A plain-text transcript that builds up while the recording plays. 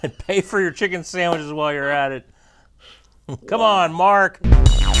and pay for your chicken sandwiches while you're at it. Come on, Mark.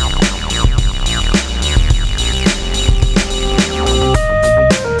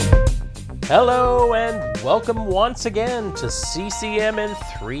 Hello and welcome once again to CCM in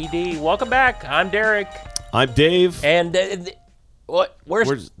 3D. Welcome back. I'm Derek. I'm Dave. And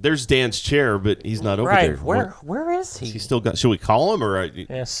There's Dan's chair, but he's not over right, there. Where is he? He's still got. Should we call him or?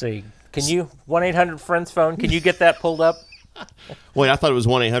 Let's see. Can you 1-800-FRIENDS phone? Can you get that pulled up? Wait, I thought it was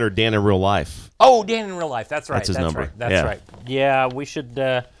 1-800 Dan in real life. Oh, Dan in real life. That's right. That's his number. Right. That's right. Yeah, we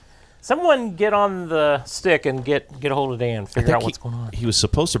should. Someone get on the stick and get a hold of Dan. Figure out what's going on. He was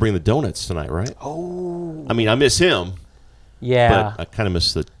supposed to bring the donuts tonight, right? Oh. I mean, I miss him. Yeah. But I kind of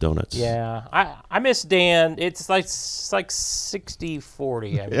miss the donuts. Yeah. I miss Dan. It's like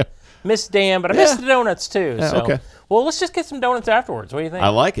 60-40. Yeah. Miss Dan, but I miss the donuts too. Yeah, so, okay. Well, let's just get some donuts afterwards. What do you think? I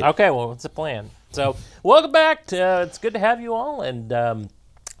like it. Okay, well, what's the plan? So, welcome back. It's good to have you all, and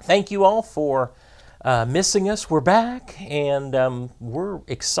thank you all for missing us. We're back, and we're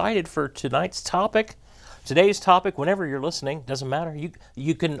excited for tonight's topic. Today's topic, whenever you're listening, doesn't matter.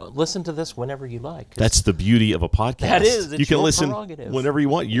 You can listen to this whenever you like. That's the beauty of a podcast. That is. It's you can your listen prerogative. whenever you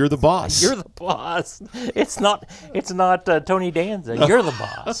want. You're the boss. You're the boss. It's not Tony Danza. You're the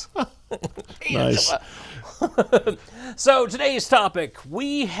boss. Nice. So today's topic,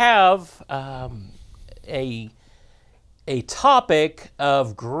 we have a topic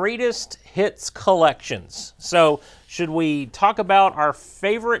of greatest hits collections. So should we talk about our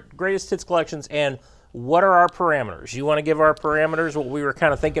favorite greatest hits collections and what are our parameters? You want to give our parameters, what we were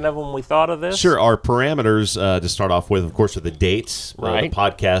kind of thinking of when we thought of this? Sure. Our parameters to start off with, of course, are the dates. Right. The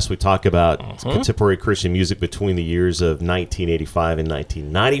podcast, we talk about contemporary Christian music between the years of 1985 and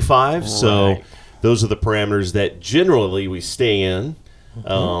 1995. Right. So those are the parameters that generally we stay in.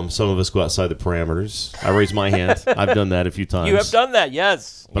 Some of us go outside the parameters. I raise my hand. I've done that a few times. You have done that,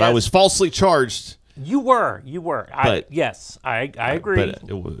 yes. But I was falsely charged. You were. Yes, I agree.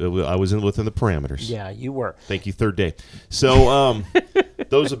 But I was within the parameters. Yeah, you were. Thank you, third day. So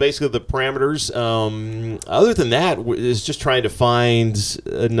those are basically the parameters. Other than that, is just trying to find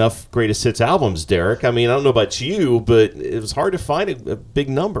enough greatest hits albums, Derek. I mean, I don't know about you, but it was hard to find a big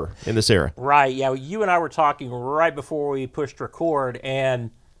number in this era. Right, yeah. You and I were talking right before we pushed record,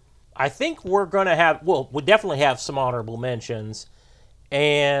 and I think we're going to have, well, we definitely have some honorable mentions,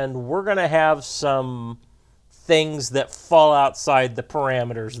 and we're going to have some things that fall outside the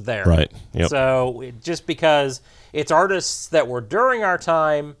parameters there. Right. Yep. So just because it's artists that were during our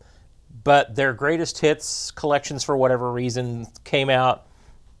time, but their greatest hits collections for whatever reason came out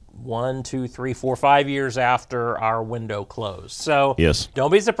 1, 2, 3, 4, 5 years after our window closed. So yes.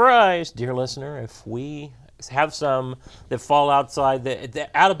 Don't be surprised, dear listener, if we have some that fall outside the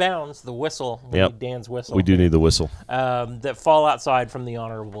out of bounds, the whistle, yep. Dan's whistle. We do need the whistle. That fall outside from the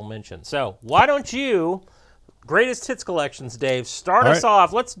honorable mention. So why don't you, greatest hits collections, Dave, start us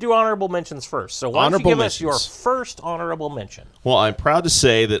off. Let's do honorable mentions first. So why don't you give us your first honorable mention? Well, I'm proud to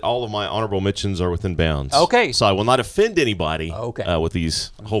say that all of my honorable mentions are within bounds. Okay. So I will not offend anybody with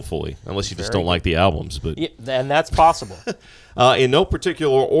these, hopefully, unless you just don't like the albums. But yeah, and that's possible. In no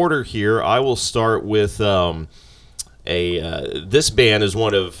particular order here, I will start with this band is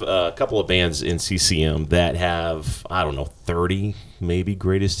one of a couple of bands in CCM that have, I don't know, 30 maybe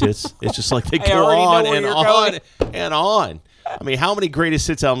greatest hits. It's just like they go on and on and on. I mean, how many greatest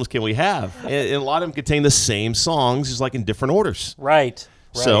hits albums can we have? And a lot of them contain the same songs, just like in different orders. Right.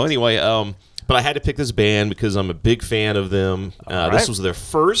 So anyway, but I had to pick this band because I'm a big fan of them. This was their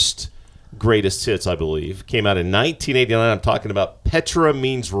first greatest hits, I believe. Came out in 1989. I'm talking about Petra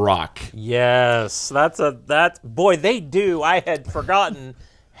Means Rock. Yes, boy, they do. I had forgotten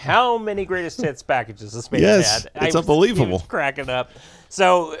how many greatest hits packages this band had. It's unbelievable. I was cracking up.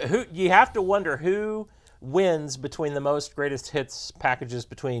 So you have to wonder who wins between the most greatest hits packages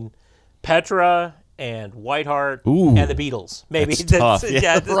between Petra and Whiteheart and the Beatles. Maybe that's tough.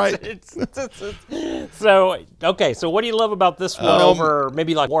 Right. So what do you love about this one over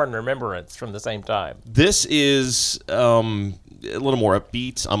maybe like War and Remembrance from the same time? This is a little more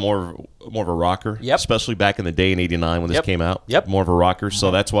upbeat. I'm more of a rocker, especially back in the day in '89 when this came out. More of a rocker, so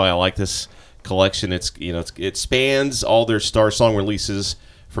that's why I like this collection. It spans all their Star Song releases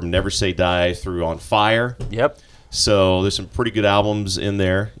from Never Say Die through On Fire. So there's some pretty good albums in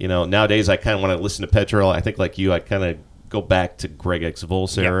there. Nowadays I kind of want to listen to Petra. I think like you, I kind of go back to Greg X.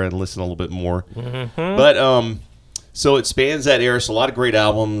 Volz era and listen a little bit more. But so it spans that era. So a lot of great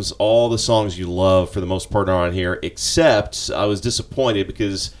albums. All the songs you love for the most part are on here. Except I was disappointed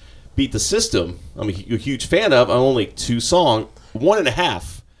because Beat the System, I'm a huge fan of. Only 2 songs,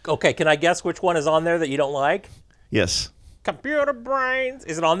 1.5. Okay, can I guess which one is on there that you don't like? Yes. Computer Brains.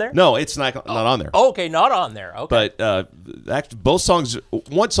 Is it on there? No, it's not on there. Okay, not on there. Okay. But actually, both songs,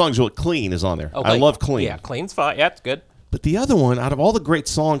 one song's really Clean is on there. Okay. I love Clean. Yeah, Clean's fine. Yeah, it's good. But the other one, out of all the great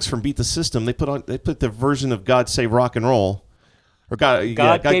songs from Beat the System, they put the version of God Save Rock and Roll. Or God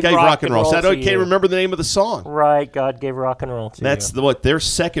gave rock and roll. So I can't remember the name of the song. Right, God gave rock and roll to That's you. Their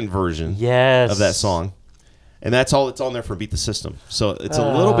second version of that song. And that's all that's on there for Beat the System. So it's a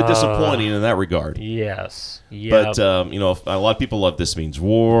little bit disappointing in that regard. Yes. Yep. But, a lot of people love This Means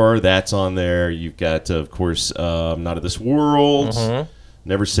War. That's on there. You've got, of course, Not of This World,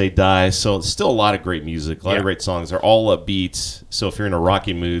 Never Say Die. So it's still a lot of great music, a lot of great songs. They're all upbeat. So if you're in a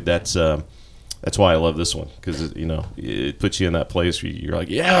rocky mood, that's why I love this one, because it puts you in that place where you're like,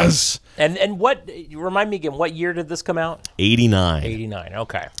 yes. And what? Remind me again. What year did this come out? 89. 89.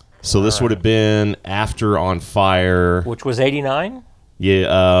 Okay. So this would have been after On Fire, which was 89.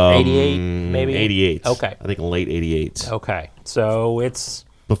 Yeah. 88, maybe. 88. Okay. I think late 88. Okay. So it's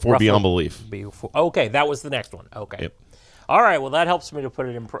before Beyond Belief. Okay, that was the next one. Okay. Yep. All right. Well, that helps me to put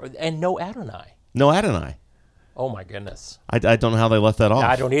it in. And no Adonai. No Adonai. Oh, my goodness. I don't know how they left that off.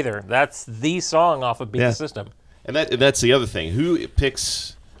 I don't either. That's the song off of Beat the System. And that's the other thing. Who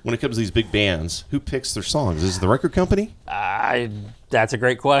picks, when it comes to these big bands, who picks their songs? Is it the record company? That's a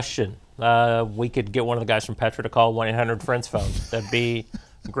great question. We could get one of the guys from Petra to call 1-800-FRIENDS phone. That'd be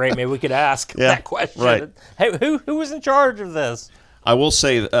great. Maybe we could ask that question. Right. Hey, who was in charge of this? I will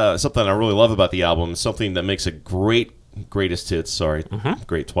say something I really love about the album, something that makes a greatest hits,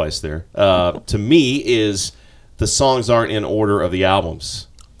 great twice there, to me is the songs aren't in order of the albums.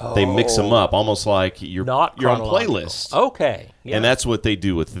 Oh. They mix them up, almost like you're on playlist. Okay. Yeah. And that's what they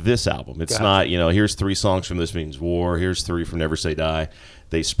do with this album. It's not, here's 3 songs from This Means War, here's 3 from Never Say Die.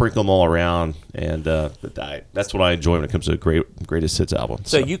 They sprinkle them all around, and that's what I enjoy when it comes to a greatest hits album.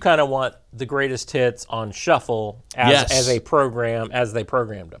 So you kind of want the greatest hits on shuffle as a program, as they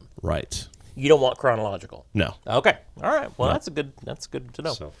programmed them. Right. You don't want chronological. No. Okay. All right. Well, that's good to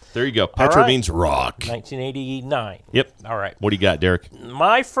know. So there you go. Petra means rock. 1989. Yep. All right. What do you got, Derek?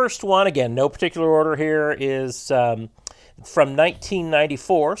 My first one, again, no particular order here, is from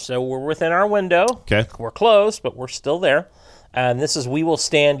 1994. So we're within our window. Okay. We're close, but we're still there. And this is We Will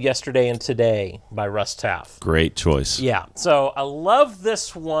Stand Yesterday and Today by Russ Taff. Great choice. Yeah. So I love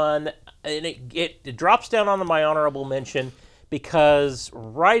this one. And it drops down on my honorable mention, because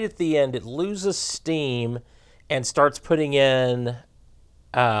right at the end it loses steam and starts putting in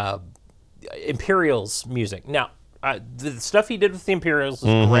Imperials music. Now, the stuff he did with the Imperials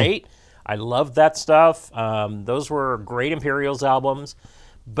is great. I love that stuff. Those were great Imperials albums,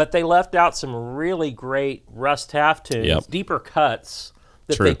 but they left out some really great Russ Taff tunes, deeper cuts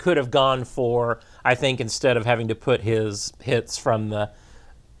that they could have gone for, I think, instead of having to put his hits from the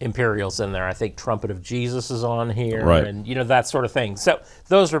Imperials in there. I think Trumpet of Jesus is on here, and that sort of thing. So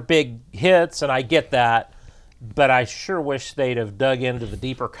those are big hits, and I get that, but I sure wish they'd have dug into the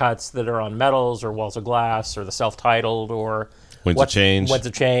deeper cuts that are on Metals or Walls of Glass or the self-titled or Winds of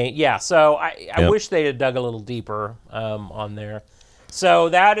Change. Yeah, so I wish they'd have dug a little deeper on there. So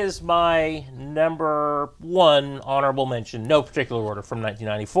that is my number 1 honorable mention, no particular order, from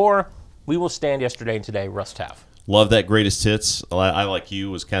 1994. We Will Stand Yesterday and Today, Russ Taff. Love that greatest hits. I, like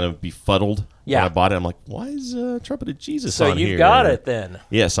you, was kind of befuddled when I bought it. I'm like, why is Trumpet of Jesus on here? So you've got it then.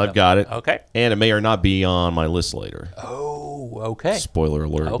 Yes, I've got it. Okay. And it may or not be on my list later. Oh, okay. Spoiler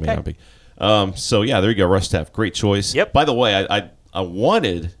alert, it may not be. So, yeah, there you go, Russ Taff. Great choice. Yep. By the way, I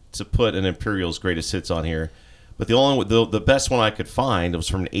wanted to put an Imperials greatest hits on here, but the best one I could find was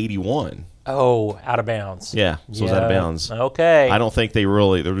from 81. Oh, Out of Bounds. Yeah, so it was Out of Bounds. Okay. I don't think there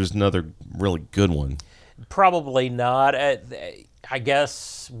was another really good one. Probably not. I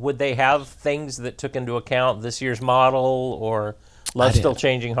guess, would they have things that took into account this year's model or Love Still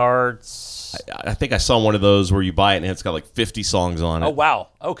Changing Hearts? I think I saw one of those where you buy it and it's got like 50 songs on it. Oh, wow.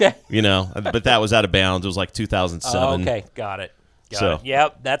 Okay. But that was Out of Bounds. It was like 2007. Okay, got it.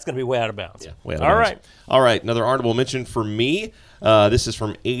 Yep, that's going to be way out of bounds. Yeah, way out of bounds. All right, another honorable mention for me. This is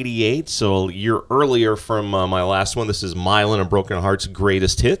from 88, so a year earlier from my last one. This is Mylon and Broken Heart's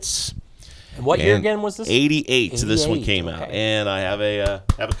Greatest Hits. And what year again was this? 88. So this one came out, and I have a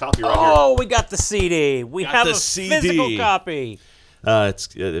copy right here. Oh, we got the CD. We have a physical copy. It's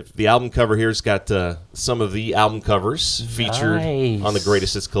the album cover here's got some of the album covers featured on the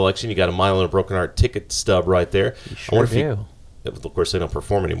Greatest Hits collection. You got a Mylon and Broken Heart ticket stub right there. You sure do. Of course, they don't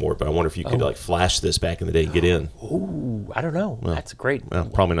perform anymore, but I wonder if you could flash this back in the day and get in. Ooh, I don't know. Well, that's great. Well,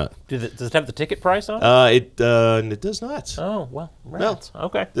 probably not. Does it have the ticket price on it? It does not. Oh, well, right. No.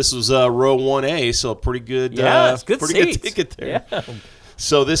 Okay. This was row 1A, so a pretty good, it's good pretty good ticket there. Yeah.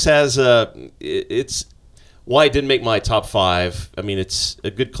 So this has it's why it didn't make my top 5. I mean, it's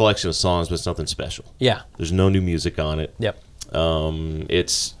a good collection of songs, but it's nothing special. Yeah. There's no new music on it. Yep.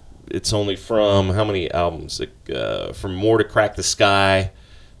 It's only from how many albums? From More to Crack the Sky,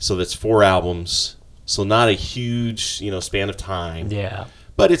 so that's 4 albums. So not a huge span of time. Yeah.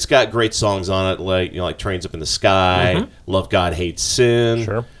 But it's got great songs on it, like Trains Up in the Sky, Love God Hates Sin.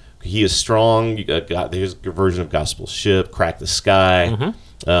 Sure. He Is Strong. There's a version of Gospel Ship, Crack the Sky.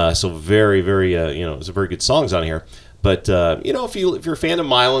 So very, very, it's a very good songs on here. But if you're a fan of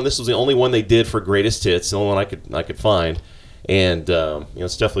Mylan, this was the only one they did for greatest hits, the only one I could find, and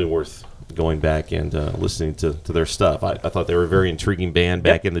it's definitely worth going back and listening to their stuff. I thought they were a very intriguing band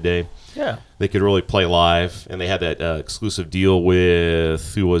back in the day. Yeah, they could really play live, and they had that exclusive deal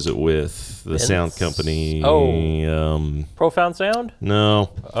with who was it with the sound company? Profound Sound. No.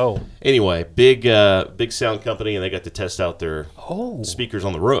 Anyway, big sound company, and they got to test out their speakers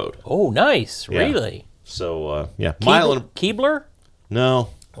on the road. Oh, nice! Yeah. Really. So Keebler? No.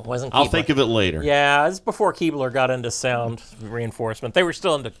 It wasn't Keebler. I'll think of it later. Yeah, it's before Keebler got into sound reinforcement. They were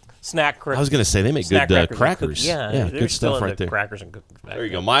still into snack crackers. I was going to say, they make good crackers. Yeah, good stuff right there. Crackers and cookies. There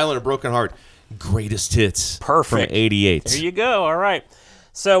you go. Mylan and Broken Heart. Greatest hits. Perfect. From 88. There you go. All right.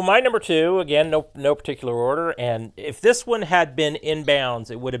 So my number 2, again, no particular order. And if this one had been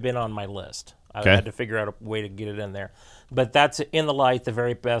inbounds, it would have been on my list. I had to figure out a way to get it in there. But that's In the Light, the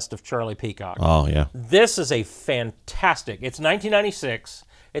very best of Charlie Peacock. Oh, yeah. This is a fantastic, it's 1996.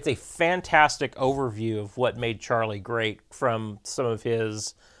 It's a fantastic overview of what made Charlie great from some of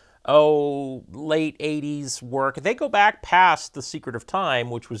his, late 80s work. They go back past The Secret of Time,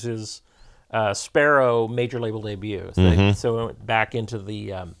 which was his Sparrow major label debut. So it went back into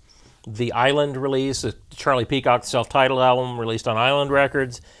the Island release, the Charlie Peacock self-titled album released on Island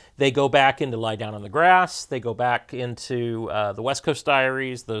Records. They go back into Lie Down on the Grass. They go back into the West Coast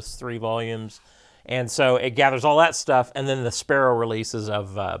Diaries, those 3 volumes. And so it gathers all that stuff, and then the Sparrow releases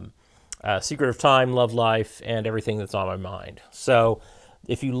of Secret of Time, Love Life, and Everything That's on My Mind. So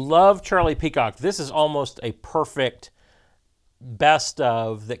if you love Charlie Peacock, this is almost a perfect best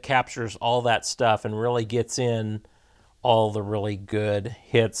of that captures all that stuff and really gets in all the really good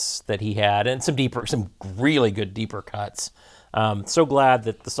hits that he had, and some really good deeper cuts. So glad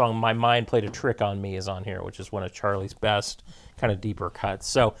that the song My Mind Played a Trick on Me is on here, which is one of Charlie's best kind of deeper cuts.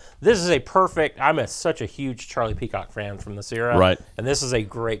 So this is a perfect, I'm such a huge Charlie Peacock fan from this era. Right. And this is a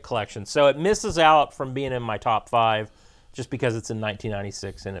great collection. So it misses out from being in my top 5 just because it's in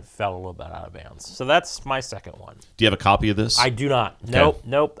 1996 and it fell a little bit out of bounds. So that's my second one. Do you have a copy of this? I do not. Okay.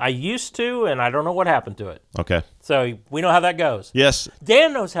 Nope. I used to, and I don't know what happened to it. Okay. So we know how that goes. Yes.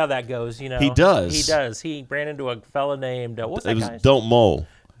 Dan knows how that goes, He does. He does. He ran into a fella named, what's that guy's? Don't Mow.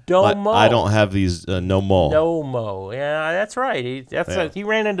 Domo. I don't have these No Mo. No Mo. Yeah, that's right. He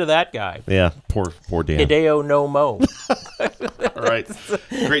ran into that guy. Yeah, poor Dan. Hideo No Mo. All right.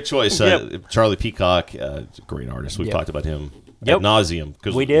 Great choice. Charlie Peacock, great artist. We've talked about him ad nauseum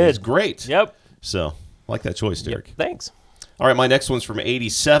because we did. He's great. Yep. So, I like that choice, Derek. Yep. Thanks. All right, my next one's from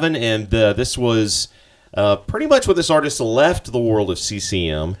 87, and this was pretty much when this artist left the world of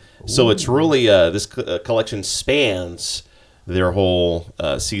CCM. Ooh. So it's really, this collection spans their whole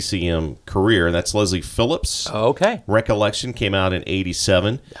CCM career, and that's Leslie Phillips. Okay. Recollection came out in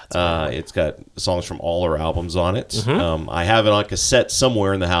 87. It's got songs from all her albums on it. Mm-hmm. I have it on cassette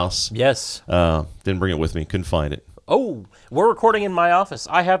somewhere in the house. Yes. Didn't bring it with me. Couldn't find it. Oh, we're recording in my office.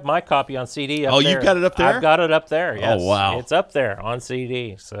 I have my copy on CD up there. Oh, you've got it up there? I've got it up there, yes. Oh, wow. It's up there on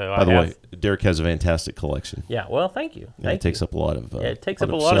CD. So By the way, Derek has a fantastic collection. Yeah, well, thank you. It takes up a lot of it takes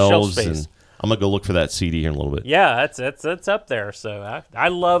up a lot of shelf space. I'm going to go look for that CD here in a little bit. Yeah, it's up there. So I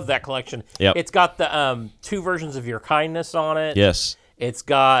love that collection. Yep. It's got the 2 versions of Your Kindness on it. Yes. It's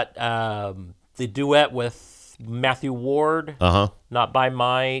got the duet with Matthew Ward. Not By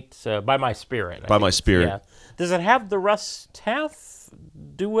Might, By My Spirit. By My Spirit. Yeah. Does it have the Russ Taff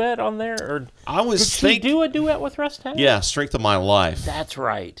duet on there? Or did she do a duet with Russ Taff? Yeah, Strength of My Life. That's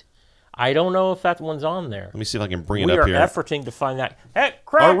right. I don't know if that one's on there. Let me see if I can bring it up here. We are efforting to find that. Hey,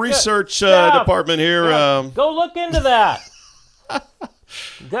 our research department here. Go look into that.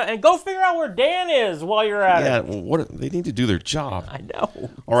 And go figure out where Dan is while you're at it. Yeah, they need to do their job. I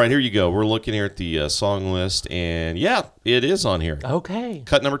know. All right, here you go. We're looking here at the song list, and it is on here. Okay.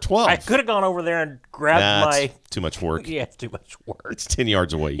 Cut number 12. I could have gone over there and grabbed my... too much work. Yeah, it's too much work. It's 10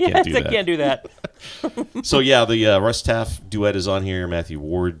 yards away. You can't do that. I can't do that. So, the Russ Taff duet is on here, Matthew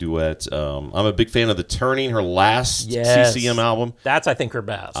Ward duet. I'm a big fan of The Turning, her last CCM album. That's, I think, her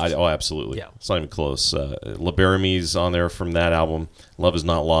best. Absolutely. Yeah. It's not even close. Labaramy's on there from that album. Love Is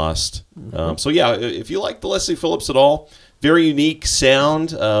Not Lost. Mm-hmm. If you like the Leslie Phillips at all, very unique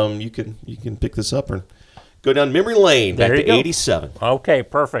sound. You can pick this up and go down memory lane back to 87. Okay,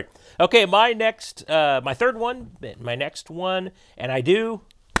 perfect. Okay, my next, my third one, my next one, and I do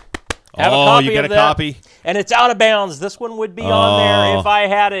have a copy you got of a that, copy? And it's Out of Bounds. This one would be on there if I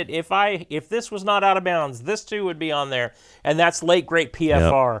had it. If this was not Out of Bounds, this too would be on there. And that's Late Great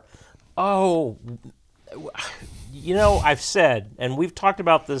PFR. Yep. Oh, you know, I've said, and we've talked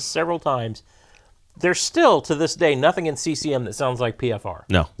about this several times, there's still, to this day, nothing in CCM that sounds like PFR.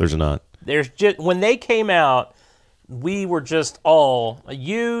 No, there's not. There's just, when they came out, we were just all,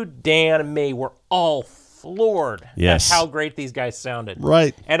 you, Dan, and me, were all floored at how great these guys sounded.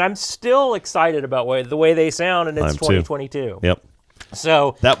 Right. And I'm still excited about the way they sound, and it's 2022. Yep.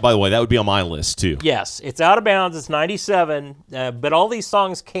 So that, by the way, that would be on my list too. Yes, it's Out of Bounds. It's 97, but all these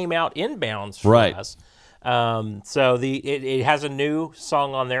songs came out in Bounds for us. So it has a new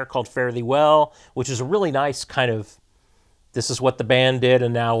song on there called Fare Thee Well, which is a really nice kind of, this is what the band did,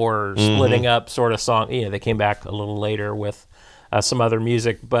 and now we're splitting up sort of song. They came back a little later with some other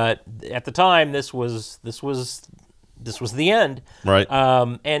music, but at the time this was the end. Right.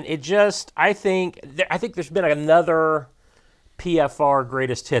 And it just, I think there's been another PFR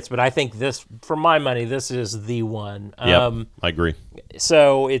greatest hits, but I think this, for my money, this is the one. I agree.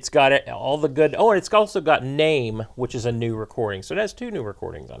 So it's got all the good. Oh, and it's also got Name, which is a new recording. So it has 2 new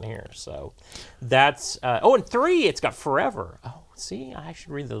recordings on here. So that's and 3. It's got Forever. Oh, see, I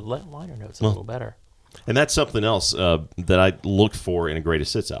should read the liner notes a little better. And that's something else that I looked for in a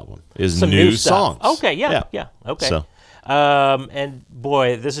greatest hits album is some new songs. Okay, yeah. Okay. So. And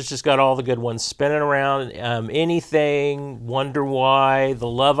boy, this has just got all the good ones. Spinning Around, Anything, Wonder Why, The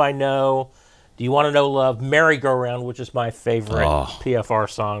Love I Know, Do You Want to Know Love, Merry-Go-Round, which is my favorite PFR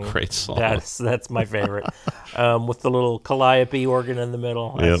song. Great song. That's my favorite. With the little calliope organ in the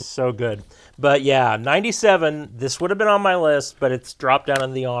middle. That's so good. But yeah, 97, this would have been on my list, but it's dropped down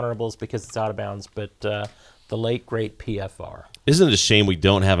in the honorables because it's Out of Bounds. But the late, great PFR. Isn't it a shame we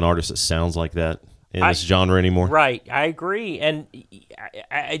don't have an artist that sounds like that in this genre anymore? Right, I agree. And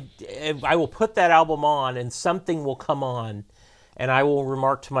I will put that album on, and something will come on, and I will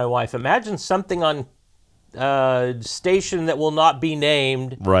remark to my wife, imagine something on station that will not be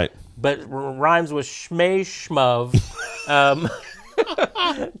named, right? But rhymes with Shmay Shmuv.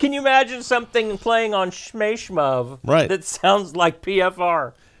 Can you imagine something playing on Shmay Shmuv that sounds like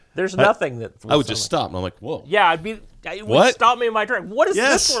PFR? There's nothing that... I would just stop, and I'm like, whoa. Yeah, it would stop me in my track. What is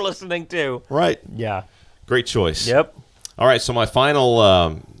this we're listening to? Right. Yeah. Great choice. Yep. All right, so my final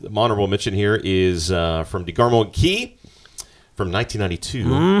honorable mention here is from DeGarmo and Key from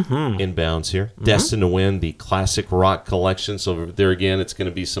 1992 in Bounds here. Destined to Win, the classic rock collection. So there again, it's going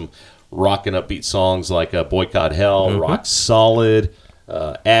to be some rock and upbeat songs like Boycott Hell, Rock Solid,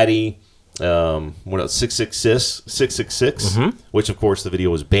 Addie, what else? 666, which of course the video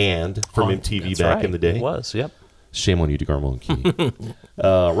was banned from MTV back in the day. It was, yep. Shame on you, DeGarmo and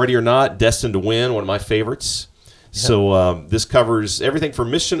Key. Ready or Not, Destined to Win, one of my favorites. Yep. So this covers everything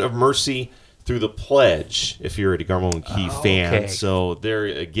from Mission of Mercy through The Pledge, if you're a DeGarmo and Key fan. Okay. So there,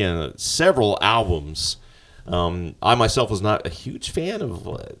 again, several albums. I myself was not a huge fan of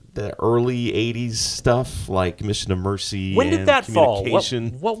the early 80s stuff like Mission of Mercy. When did that fall?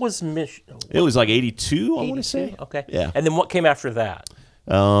 What was Mission? It was like 82, I want to say. Okay. Yeah. And then what came after that?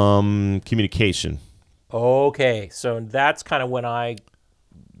 Communication. Okay. So that's kind of when I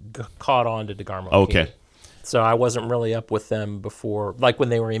caught on to DeGarmo and Key. Okay. So I wasn't really up with them before, like when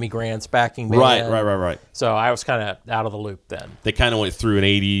they were Amy Grant's backing band. Right. So I was kind of out of the loop then. They kind of went through an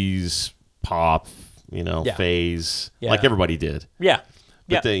 80s pop, phase, like everybody did. Yeah.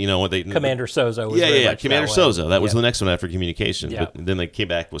 But then, Commander Sozo was Commander Sozo. That was the next one after Communication. Yeah. But then they came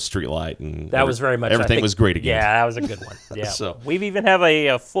back with Streetlight. And that was very much... Everything was great again. Yeah, that was a good one. Yeah. So we've even have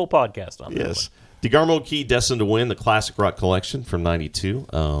a full podcast on that one. DeGarmo Key, Destined to Win, the classic rock collection from 92.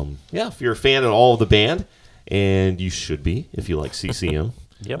 If you're a fan of all of the band, and you should be if you like CCM,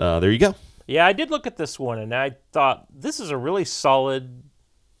 there you go. Yeah, I did look at this one, and I thought, this is a really solid,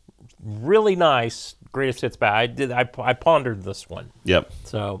 really nice greatest hits band. I pondered this one. Yep.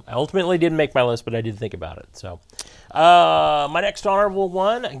 So I ultimately didn't make my list, but I did think about it. So my next honorable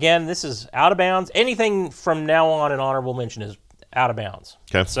one, again, this is Out of Bounds. Anything from now on an honorable mention is Out of Bounds.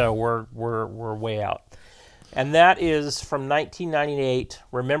 Okay. So we're way out. And that is from 1998.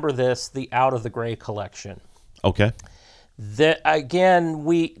 Remember this, the Out of the Gray collection. Okay. That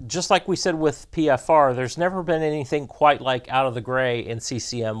again, just like we said with PFR, there's never been anything quite like Out of the Gray in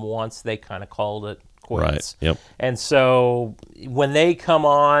CCM once they kind of called it quits. Right. Yep. And so when they come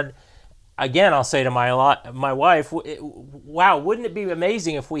on, again, I'll say to my wife, wow, wouldn't it be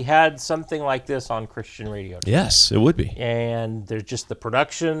amazing if we had something like this on Christian radio today? Yes, it would be. And there's just the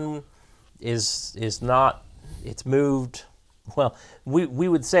production is not it's moved. Well, we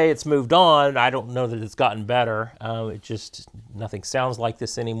would say it's moved on. I don't know that it's gotten better. It just, nothing sounds like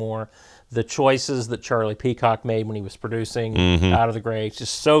this anymore. The choices that Charlie Peacock made when he was producing Out of the Gray, it's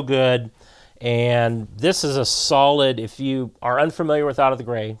just so good. And this is a solid, if you are unfamiliar with Out of the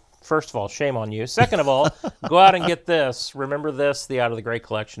Gray, first of all, shame on you. Second of all, go out and get this. Remember this, the Out of the Gray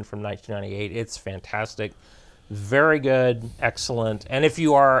collection from 1998. It's fantastic. Very good, excellent. And if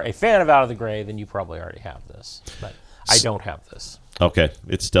you are a fan of Out of the Gray, then you probably already have this. But I don't have this. Okay.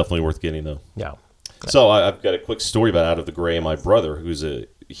 It's definitely worth getting, though. Yeah. So I've got a quick story about Out of the Gray. My brother, who's a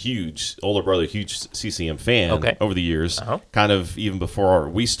huge CCM fan over the years, kind of even before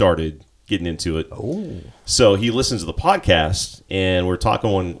we started getting into it. Oh. So he listens to the podcast, and we're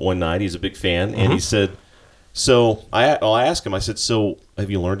talking one night. He's a big fan, and he said, so I asked him, I said, so have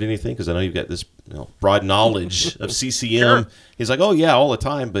you learned anything? Because I know you've got this broad knowledge of CCM. Sure. He's like, oh, yeah, all the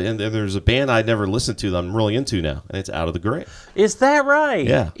time. But and there's a band I'd never listened to that I'm really into now, and it's Out of the Gray. Is that right?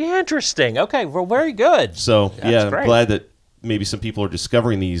 Yeah. Interesting. Okay, well, very good. So, that's great. I'm glad that maybe some people are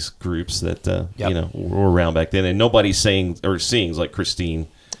discovering these groups that were around back then, and nobody's saying or sings like Christine.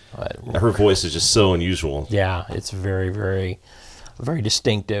 Her voice is just so unusual. Yeah, it's very, very, very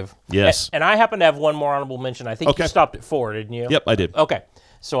distinctive. Yes. And I happen to have one more honorable mention. I think you stopped at 4, didn't you? Yep, I did. Okay.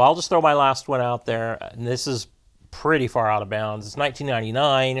 So I'll just throw my last one out there. And this is pretty far out of bounds. It's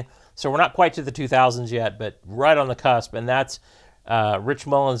 1999. So we're not quite to the 2000s yet, but right on the cusp. And that's Rich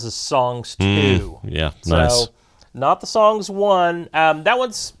Mullins' Songs 2. Yeah, so, nice. Not the Songs 1. That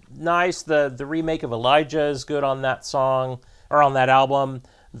one's nice. The remake of Elijah is good on that song, or on that album.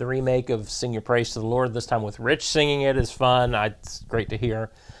 The remake of Sing Your Praise to the Lord, this time with Rich singing it, is fun. It's great to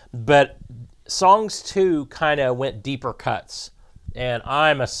hear. But Songs 2 kind of went deeper cuts, and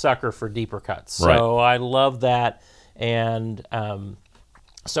I'm a sucker for deeper cuts. So I love that. And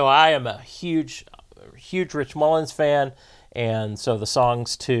so I am a huge Rich Mullins fan, and so the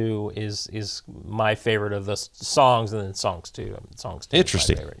Songs 2 is my favorite of the songs, and then Songs 2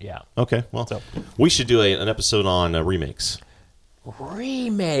 Interesting. Is my favorite. Yeah. Okay, well, we should do an episode on remakes.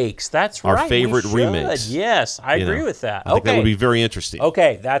 Remakes, that's right. Our favorite remakes. Yes, I agree with that. I think that would be very interesting.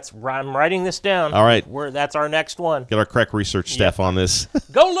 Okay, I'm writing this down. All right. That's our next one. Get our crack research staff on this.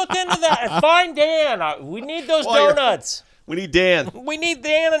 Go look into that and find Dan. We need those donuts. We need Dan. We need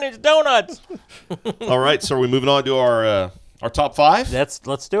Dan and his donuts. All right, so are we moving on to our top 5? Let's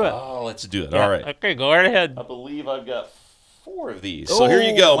do it. Oh, let's do it. Yeah. All right. Okay, go right ahead. I believe I've got 4 of these. So here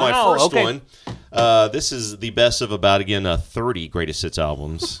you go. Wow. My first one. This is the best of about, 30 greatest hits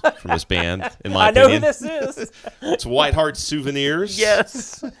albums from this band, in my opinion. I know who this is. It's White Heart Souvenirs.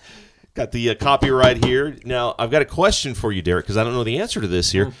 Yes. Got the copyright here. Now, I've got a question for you, Derek, because I don't know the answer to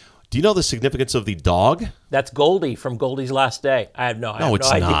this here. Do you know the significance of the dog? That's Goldie from Goldie's Last Day. I have no idea. No,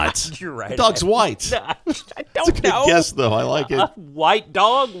 it's not. You're right. The dog's white. I don't know. It's a good guess, though. I like it. White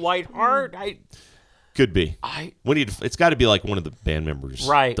dog, white heart. Could be. It's got to be like one of the band members'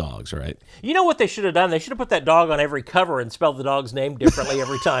 dogs, right? You know what they should have done? They should have put that dog on every cover and spelled the dog's name differently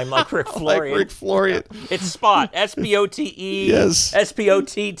every time, like Rick Florian. Like Rick Florian. It's Spot. S-P-O-T-E. Yes.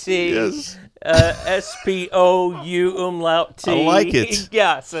 S-P-O-T-T. Yes. S-P-O-U umlaut T. I like it.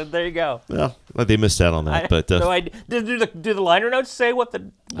 Yeah, so there you go. Well, they missed out on that. But do the liner notes say what the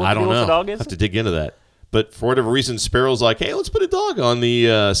deal with the dog is? I have to dig into that. But for whatever reason, Sparrow's like, hey, let's put a dog on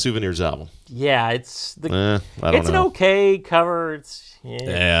the Souvenirs album. Yeah, it's an okay cover.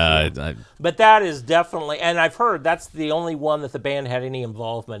 But that is definitely, and I've heard that's the only one that the band had any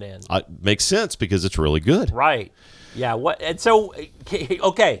involvement in. Makes sense because it's really good. Right. Yeah.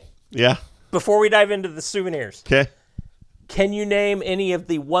 Okay. Yeah. Before we dive into the Souvenirs. Okay. Can you name any of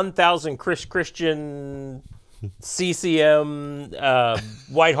the 1,000 Christian CCM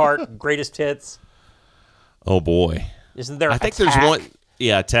White Heart greatest hits? Oh, boy. Isn't there I think there's one.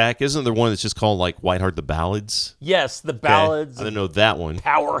 Yeah, Attack. Isn't there one that's just called like White Heart the Ballads? Yes, the ballads. I don't know that one.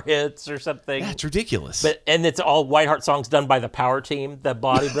 Power hits or something. That's ridiculous. And it's all White Heart songs done by the Power Team, the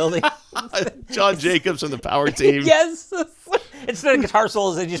bodybuilding. John Jacobs and the Power Team. Yes. Instead of guitar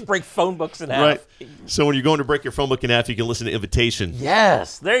solos, they just break phone books in half. Right. So when you're going to break your phone book in half, you can listen to Invitation.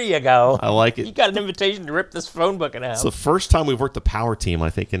 Yes, there you go. I like it. You got an invitation to rip this phone book in half. It's the first time we've worked the Power Team, I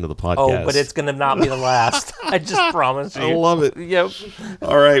think, into the podcast. Oh, but it's going to not be the last. I just promise you. I love it. Yep.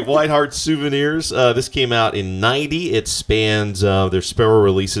 All right, White Heart Souvenirs. This came out in 90. It spans their Sparrow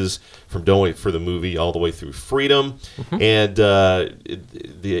releases from Don't Wait for the Movie all the way through Freedom. Mm-hmm. And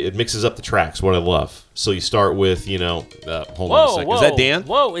it mixes up the tracks, what I love. So you start with, hold on a second. Is that Dan?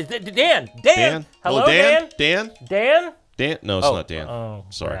 Whoa, is that Dan? Dan? Hello, Dan? Dan? Dan? Dan? No, it's not Dan. Oh,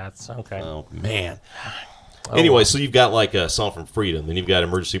 sorry. That's okay. Oh, man. Anyway, so you've got like a Song from Freedom, then you've got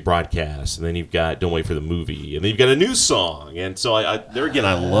Emergency Broadcast, and then you've got Don't Wait for the Movie, and then you've got a new song. And so there again,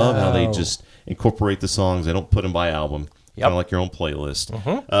 I love how they just incorporate the songs. They don't put them by album, kind of like your own playlist.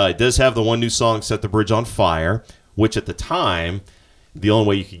 It does have the one new song, Set the Bridge on Fire, which at the time, the only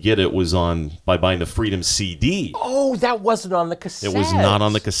way you could get it was by buying the Freedom CD. Oh, that wasn't on the cassette. It was not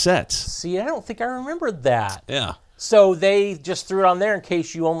on the cassettes. See, I don't think I remembered that. Yeah. So they just threw it on there in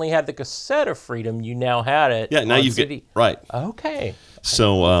case you only had the cassette of Freedom. You now had it. Yeah, now you get right. Okay.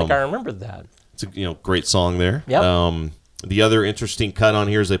 So I think I remembered that. It's a great song there. Yep. The other interesting cut on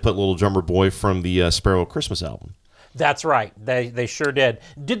here is they put Little Drummer Boy from the Sparrow Christmas album. That's right. They sure did.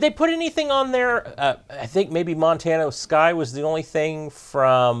 Did they put anything on there? I think maybe Montana Sky was the only thing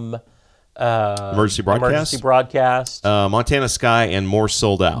from Emergency Broadcast. Montana Sky and More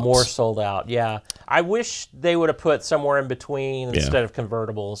Sold Out. More Sold Out, yeah. I wish they would have put somewhere in between instead of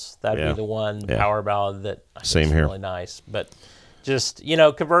Convertibles. That'd be the one power ballad that I think is really nice. But just,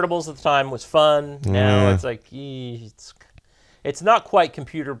 Convertibles at the time was fun. Now it's like, it's not quite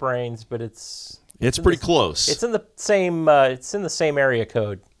Computer Brains, but it's pretty close. It's in the same area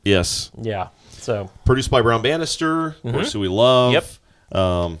code. Yes. Yeah. So produced by Brown Bannister, of course, who we love. Yep.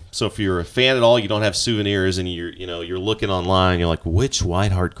 So if you're a fan at all, you don't have souvenirs, and you're looking online, you're like, which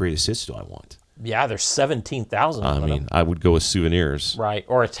Whiteheart Greatest Hits do I want? Yeah, there's 17,000. I mean, I would go with Souvenirs, right?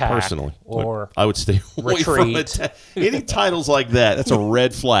 Or Attack, personally. Or I would stay away from Attack. Any titles like that, that's a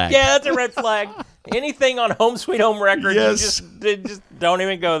red flag. Yeah, that's a red flag. Anything on Home Sweet Home Records, you just don't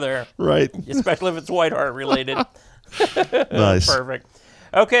even go there. Right. Especially if it's Whiteheart related. Nice. Perfect.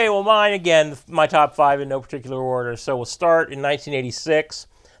 Okay, well, mine, again, my top 5 in no particular order. So we'll start in 1986.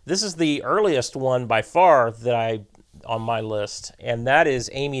 This is the earliest one by far that on my list, and that is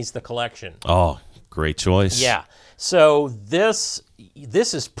Amy's The Collection. Oh, great choice. Yeah. So this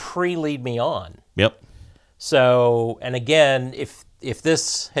is pre-Lead Me On. Yep. So, and again, if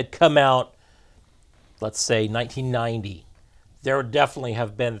this had come out, let's say 1990, there would definitely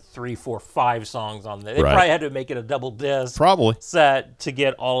have been 3, 4, 5 songs on there. They probably had to make it a double disc set to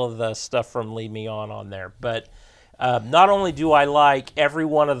get all of the stuff from Lead Me On there. But not only do I like every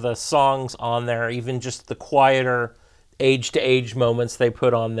one of the songs on there, even just the quieter age-to-age moments they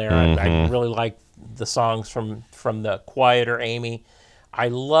put on there. I really like the songs from the quieter Amy. I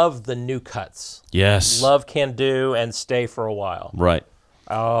love the new cuts. Yes. Love Can Do and Stay for a While. Right.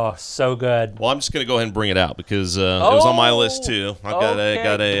 Oh, so good. Well, I'm just going to go ahead and bring it out because it was on my list too. I've got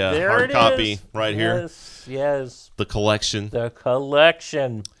a hard copy right here. Yes. The Collection. The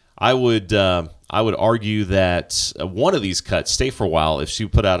Collection. I would argue that one of these cuts, Stay for a While, if she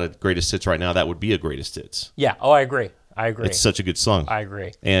put out a Greatest Hits right now, that would be a Greatest Hits. Yeah. Oh, I agree. It's such a good song. I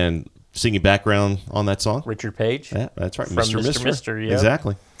agree. And singing background on that song? Richard Page. Yeah, that's right. From Mr. Mister. Yeah.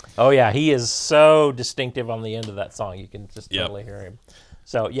 Exactly. Oh, yeah. He is so distinctive on the end of that song. You can just totally hear him.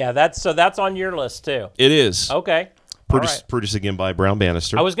 So, yeah, that's on your list, too. It is. Okay. Produced again by Brown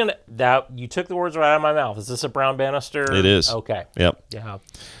Bannister. I was going to... You took the words right out of my mouth. Is this a Brown Bannister? It is. Okay. Yep. Yeah.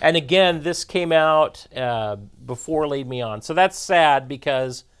 And again, this came out before Lead Me On. So that's sad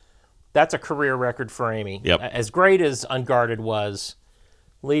because that's a career record for Amy. Yep. As great as Unguarded was,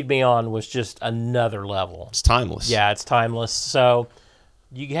 Lead Me On was just another level. It's timeless. Yeah, it's timeless. So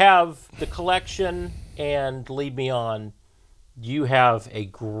you have The Collection and Lead Me On. You have a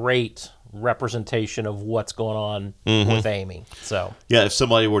great representation of what's going on with Amy. So yeah, if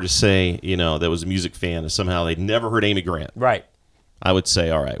somebody were to say, that was a music fan and somehow they'd never heard Amy Grant, right, I would say,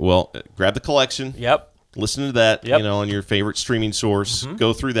 all right, well, grab The Collection. Yep. Listen to that, on your favorite streaming source.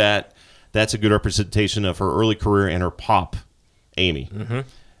 Go through that. That's a good representation of her early career and her pop Amy.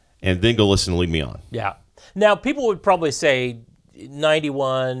 And then go listen to Lead Me On. Yeah. Now, people would probably say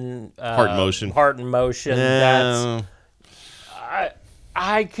 91 Heart and Motion. Heart and Motion. That's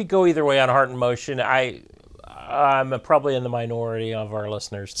I could go either way on Heart and Motion. I'm probably in the minority of our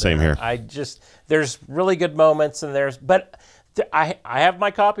listeners. Same here. There's really good moments, and I have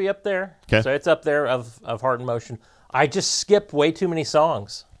my copy up there. Okay. So it's up there of Heart and Motion. I just skip way too many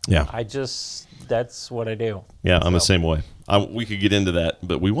songs. Yeah. That's what I do. Yeah, I'm the same way. We could get into that,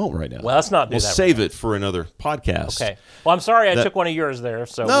 but we won't right now. Well, let's not do that. We'll save it for another podcast. Okay. Well, I'm sorry I took one of yours there.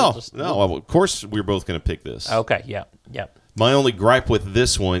 So of course we're both going to pick this. Okay, yeah. My only gripe with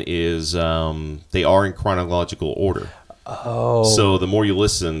this one is they are in chronological order. Oh. So the more you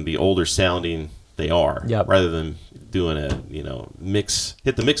listen, the older sounding they are. Yep. Rather than doing a mix,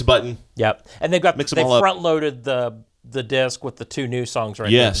 hit the mix button. Yep. And they front loaded the disc with the 2 new songs at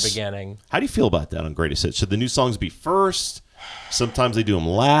the beginning. How do you feel about that on Greatest Hits? Should the new songs be first? Sometimes they do them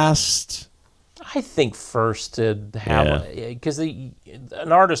last. I think first to have because an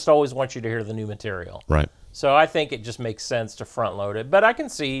artist always wants you to hear the new material. Right. So I think it just makes sense to front load it. But I can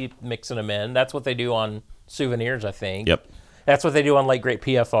see mixing them in. That's what they do on Souvenirs, I think. Yep. That's what they do on Late Great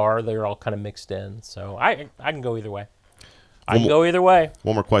PFR. They're all kind of mixed in. So I can go either way. I can go either way.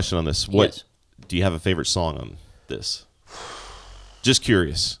 One more question on this. What do you have a favorite song on this? Just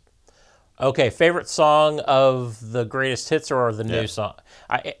curious. Okay, favorite song of the greatest hits or the new song?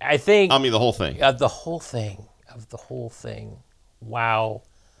 I think. I mean, the whole thing. The whole thing. Wow.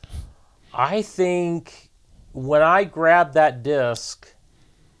 I think when I grab that disc,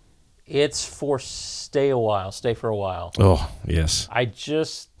 it's for Stay for a While. Oh, yes. I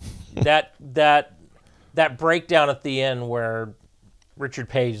just that breakdown at the end where Richard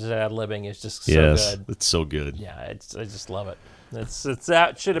Page is ad-libbing is just so good. It's so good. Yeah, I just love it. It's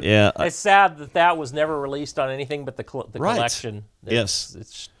that should have. Yeah, it's sad that was never released on anything but the collection.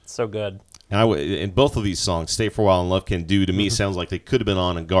 It's so good. In both of these songs, "Stay for a While" and "Love Can Do," to me sounds like they could have been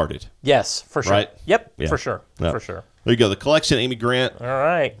on Unguarded. Yes, for sure. Right? Yep, Yeah. for sure. Yep. For sure. There you go. The collection, Amy Grant. All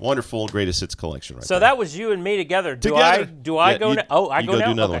right. Wonderful greatest hits collection. Right so there. That was you and me together. Do Together. I go now? Oh, I go go now.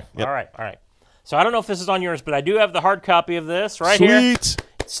 Do another okay. one. Yep. All right. So I don't know if this is on yours, but I do have the hard copy of this right here. Sweet.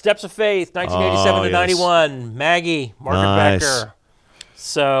 Steps of Faith, 1987 to 91. Maggie, Margaret Becker.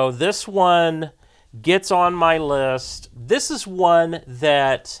 So this one gets on my list. This is one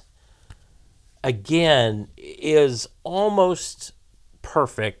that, again, is almost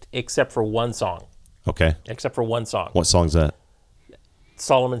perfect except for one song. Okay. Except for one song. What song's that?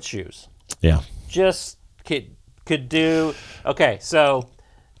 Solomon's Shoes. Yeah. Just could do. Okay, so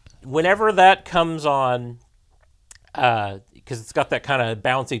whenever that comes on, because it's got that kind of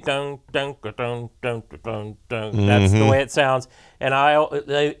bouncy dun dun dun dun dun dun. That's the way it sounds. And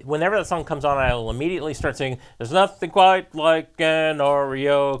whenever that song comes on, I'll immediately start singing. There's nothing quite like an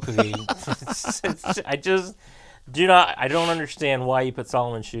Oreo cookie. I just do not. I don't understand why you put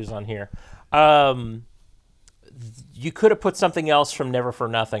Solomon's Shoes on here. You could have put something else from Never for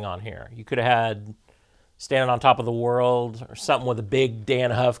Nothing on here. You could have had Standing on Top of the World or something with a big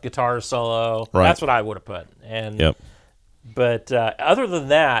Dan Huff guitar solo. Right. That's what I would have put. But other than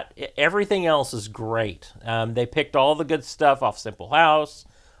that, everything else is great. They picked all the good stuff off Simple House,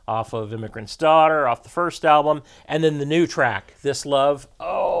 off of Immigrant's Daughter, off the first album, and then the new track, This Love.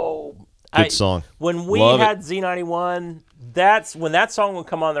 Oh, good song. When we had Z91, that's when that song would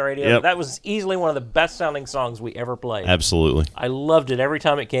come on the radio. That was easily one of the best sounding songs we ever played. Absolutely. I loved it every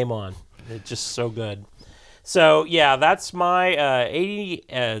time it came on. It's just so good. So, yeah, that's my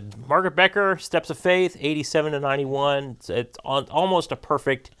Margaret Becker, Steps of Faith, 87 to 91. It's almost a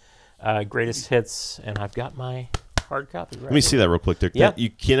perfect greatest hits, and I've got my hard copy right Let me see that real quick, Dick. Yeah. You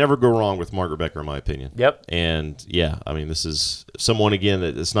can never go wrong with Margaret Becker, in my opinion. Yep. And, yeah, I mean, this is someone, again,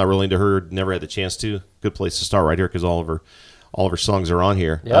 that's not really into her, never had the chance to. Good place to start right here because all of her songs are on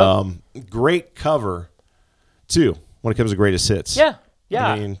here. Yep. Great cover, too, when it comes to greatest hits. Yeah. Yeah.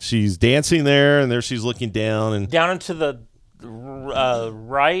 I mean, she's dancing there, and there she's looking down. And down into the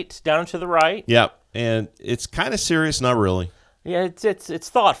right. Down into the right. Yeah. And it's kind of serious, not really. Yeah, it's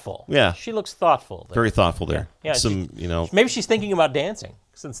thoughtful. Yeah. She looks thoughtful there. Very thoughtful there. Yeah. Maybe she's thinking about dancing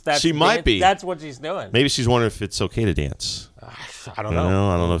since she might be. That's what she's doing. Maybe she's wondering if it's okay to dance. I don't know.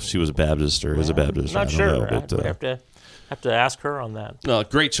 I don't know if she was a Baptist or is a Baptist. I'm not sure. But, have to ask her on that. No,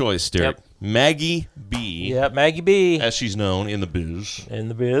 great choice, Derek. Yep. Maggie B. Yep, Maggie B. As she's known in the biz. In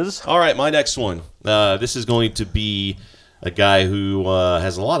the biz. All right, my next one. This is going to be a guy who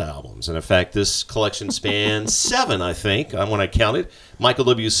has a lot of albums. And in fact, this collection spans 7, I think, when I counted. Michael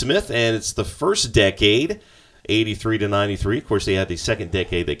W. Smith, and it's the first decade, 83 to 93. Of course, they had the second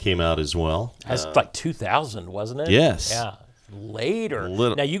decade that came out as well. That's like 2000, wasn't it? Yes. Yeah. Later.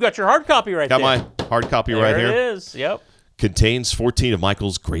 Now, you got your hard copy right there. Got my hard copy right here. There it is. Yep. Contains 14 of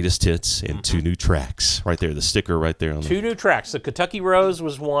Michael's greatest hits and 2 new tracks. Right there, the sticker right there. On 2 new tracks. The Kentucky Rose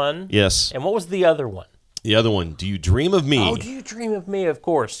was one. Yes. And what was the other one? The other one, Do You Dream of Me? Oh, Do You Dream of Me, of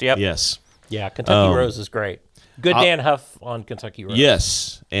course. Yep. Yes. Yeah, Kentucky Rose is great. Good Dan Huff on Kentucky Rose.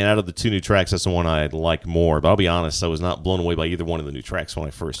 Yes. And out of the 2 new tracks, that's the one I like more. But I'll be honest, I was not blown away by either one of the new tracks when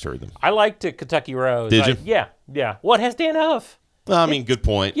I first heard them. I liked Kentucky Rose. Did you? Yeah. What has Dan Huff? Well, I mean, good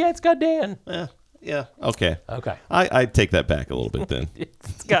point. Yeah, it's got Dan. Yeah. Okay. Okay. I take that back a little bit then.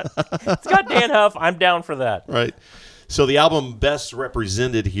 It's got Dan Huff. I'm down for that. Right. So the album best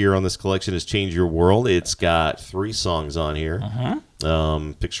represented here on this collection is Change Your World. It's got 3 songs on here.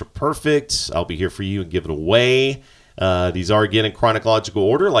 Picture Perfect, I'll Be Here For You, and Give It Away. These are, again, in chronological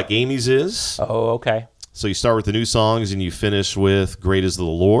order, like Amy's is. Oh, okay. So you start with the new songs, and you finish with Great Is the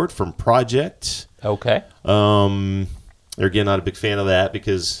Lord from Project. Okay. Again, not a big fan of that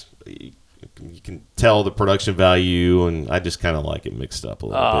because you can tell the production value, and I just kind of like it mixed up a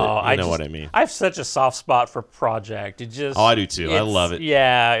little bit. You know what I mean? I have such a soft spot for Project. It just I do too. I love it.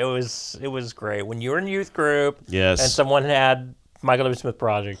 Yeah, it was great when you were in youth group. Yes, and someone had Michael W. Smith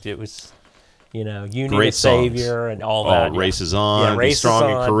Project. It was, you need a savior and all that. Race is on. Race Be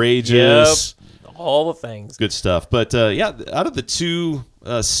strong and courageous. Yep. All the things. Good stuff. But out of the two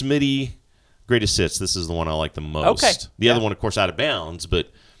Smitty greatest hits, this is the one I like the most. Okay. The other one, of course, Out of Bounds,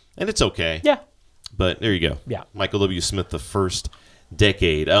 and it's okay. Yeah. But there you go. Yeah. Michael W. Smith, the first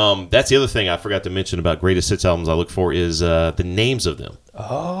decade. That's the other thing I forgot to mention about greatest hits albums I look for is the names of them.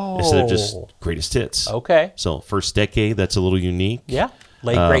 Oh. Instead of just greatest hits. Okay. So first decade, that's a little unique. Yeah.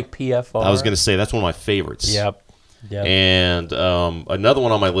 Late great PFR. I was going to say that's one of my favorites. Yep. And another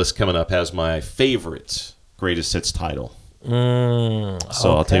one on my list coming up has my favorite greatest hits title. So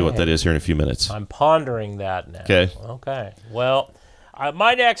I'll tell you what that is here in a few minutes. I'm pondering that now. Okay. Well,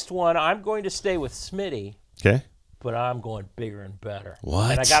 my next one, I'm going to stay with Smitty. Okay. But I'm going bigger and better. What?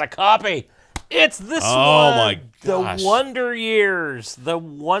 And I got a copy. It's this one. Oh, my gosh. The Wonder Years. The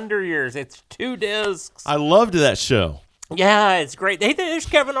Wonder Years. It's 2 discs. I loved that show. Yeah, it's great. There's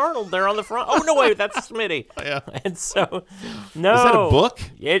Kevin Arnold there on the front. Oh, no, wait, that's Smitty. Yeah. And so, no. Is that a book?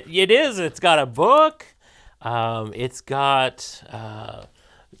 It is. It's got a book. It's got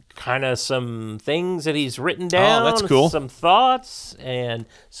kind of some things that he's written down. Oh, that's cool. Some thoughts and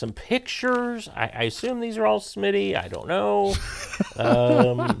some pictures. I assume these are all Smitty. I don't know.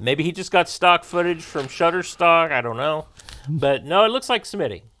 Maybe he just got stock footage from Shutterstock. I don't know. But no, it looks like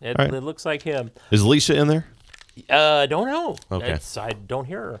Smitty. It looks like him. Is Alicia in there? Don't know. Okay. I don't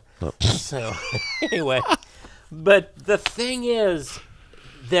hear her. Oh. So anyway, but the thing is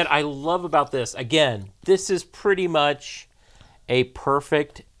that I love about this, again, this is pretty much a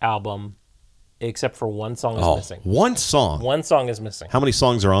perfect album, except for one song is missing. One song? One song is missing. How many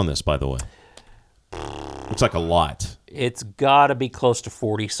songs are on this, by the way? Looks like a lot. It's got to be close to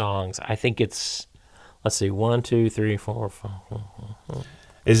 40 songs. I think it's, let's see, 1, 2, 3, 4, 5.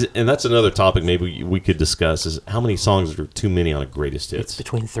 And that's another topic maybe we could discuss, is how many songs are too many on a greatest hits? It's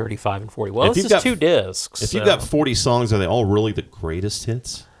between 35 and 40. Well, this is 2 discs. If you've got 40 songs, are they all really the greatest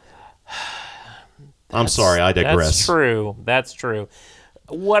hits? I'm sorry, I digress. That's true.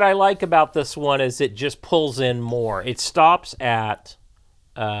 What I like about this one is it just pulls in more. It stops at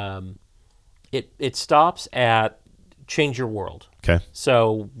it stops at Change Your World. Okay.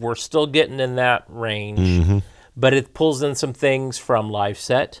 So we're still getting in that range, but it pulls in some things from Live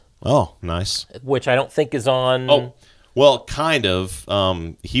Set. Oh, nice. Which I don't think is on. Oh, well, kind of.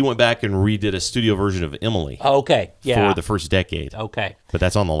 He went back and redid a studio version of Emily. Okay, yeah. For the first decade. Okay. But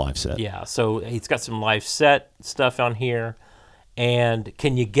that's on the Live Set. Yeah, so he's got some Live Set stuff on here. And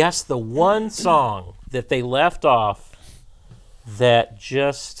can you guess the one song that they left off that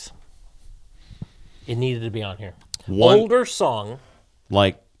just, it needed to be on here? Older song.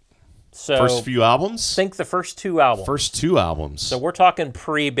 Like so first few albums? Think the first 2 albums. First 2 albums. So we're talking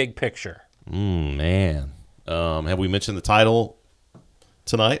pre-Big Picture. Man. Have we mentioned the title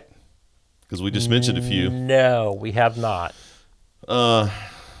tonight? Because we just mentioned a few. No, we have not.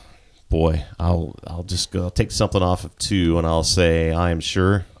 Boy, I'll just go. I'll take something off of 2, and I'll say I Am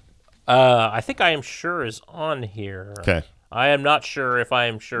Sure. I think I Am Sure is on here. Okay. I am not sure if I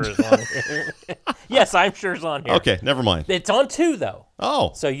Am Sure is on here. Yes, I Am Sure is on here. Okay, never mind. It's on 2 though.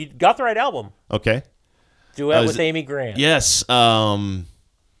 Oh. So you got the right album. Okay. Duet with Amy Grant. Yes.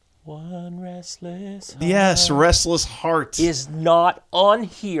 One Restless Heart. Yes, Restless Heart is not on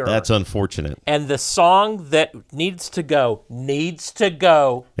here. That's unfortunate. And the song that needs to go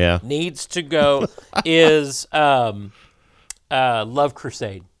is Love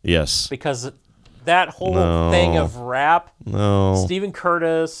Crusade. Yes. Because that whole thing of rap, Stephen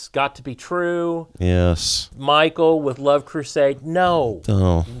Curtis, Got to Be True. Yes. Michael with Love Crusade. No,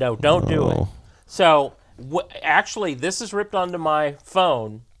 don't do it. So actually, this is ripped onto my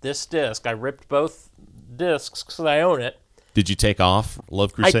phone. This disc, I ripped both discs because I own it. Did you take off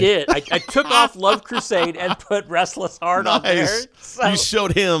Love Crusade? I did. I took off Love Crusade and put Restless Heart on there. So, you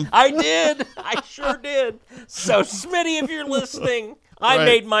showed him. I did. I sure did. So, Smitty, if you're listening, I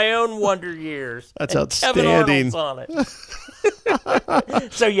made my own Wonder Years. That's Kevin outstanding. Arnold's on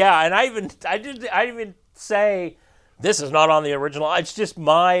it. So yeah, and I didn't even say this is not on the original. It's just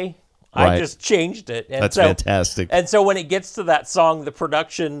my. I just changed it. And that's fantastic. And so when it gets to that song, the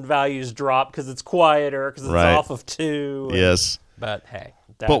production values drop because it's quieter, because it's off of 2. Yes. But hey.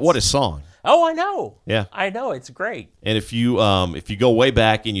 But what a song. Oh, I know. Yeah. I know. It's great. And if you go way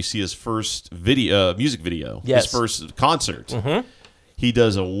back and you see his first music video, his first concert, He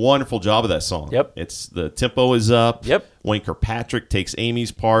does a wonderful job of that song. Yep. The tempo is up. Yep. Wayne Kirkpatrick takes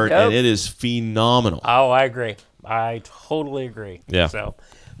Amy's part, Yep. and it is phenomenal. Oh, I agree. I totally agree. Yeah. So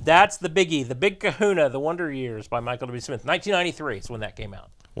that's the biggie, the Big Kahuna, The Wonder Years by Michael W. Smith. 1993 is when that came out.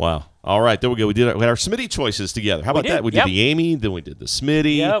 Wow. All right, there we go. We had our Smitty choices together. How about that? We did the Amy, then we did the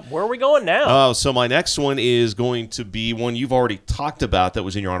Smitty. Yep. Where are we going now? Oh, so my next one is going to be one you've already talked about that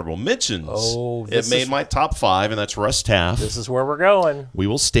was in your honorable mentions. Oh, it made my top 5, and that's Russ Taff. This is where we're going. We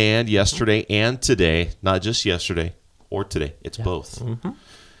Will Stand yesterday and today, not just yesterday or today. It's both. Mm-hmm.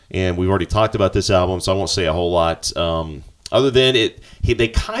 And we've already talked about this album, so I won't say a whole lot. Other than they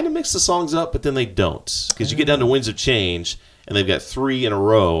kind of mix the songs up, but then they don't. Because you get down to Winds of Change, and they've got 3 in a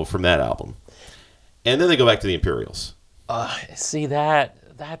row from that album. And then they go back to the Imperials. See, that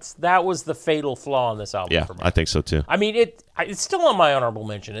was the fatal flaw in this album for me. Yeah, I think so too. I mean, it's still on my honorable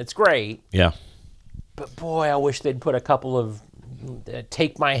mention. It's great. Yeah. But boy, I wish they'd put a couple of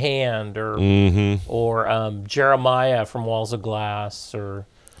Take My Hand or Jeremiah from Walls of Glass or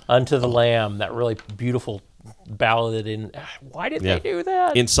Unto the Lamb, that really beautiful ballad. Why did they do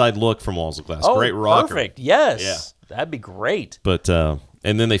that? Inside Look from Walls of Glass. Great rocker. Perfect. Yes. Yeah. That'd be great. But and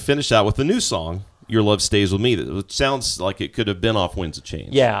then they finished out with the new song, Your Love Stays With Me. It sounds like it could have been off Winds of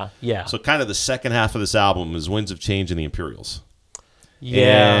Change. Yeah, yeah. So kind of the second half of this album is Winds of Change and the Imperials.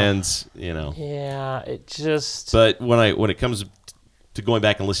 Yeah. And, Yeah, it just... But when it comes to going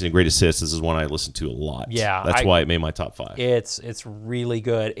back and listening to Greatest Hits, this is one I listen to a lot. Yeah. That's why it made my top 5. It's really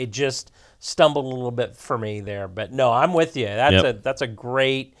good. It just stumbled a little bit for me there. But no, I'm with you. That's a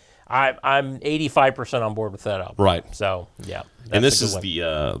great... I'm 85% on board with that album. Right. So, yeah. And this is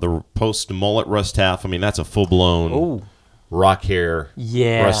the post-mullet Russ Taff. I mean, that's a full-blown rock hair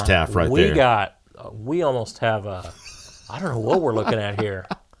Russ Taff right there. We almost have a... I don't know what we're looking at here.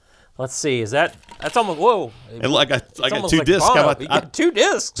 Let's see. That's almost... Whoa. And I got 2 discs. You got 2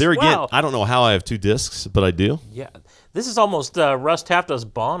 discs. There again, wow. I don't know how I have 2 discs, but I do. Yeah. This is almost Russ Taff does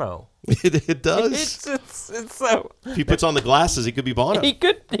Bono. It does. It's so... If he puts on the glasses, he could be Bono. He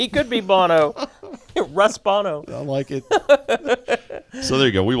could be Bono. Russ Bono. I like it. So there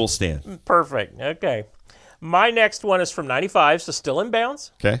you go. We Will Stand. Perfect. Okay. My next one is from 95, so still in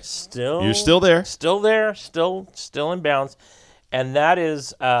bounds. Okay. You're still there. Still there. Still in bounds. And that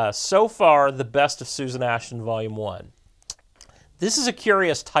is, so far, the best of Susan Ashton, Volume 1. This is a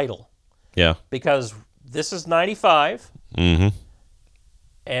curious title. Yeah. Because this is 95. Mm-hmm.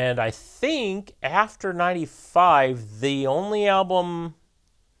 And I think after 95, the only album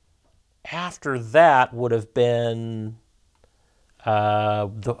after that would have been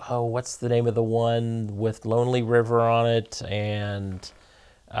what's the name of the one with Lonely River on it and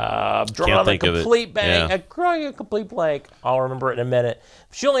drawing a complete blank. Drawing a complete blank. I'll remember it in a minute.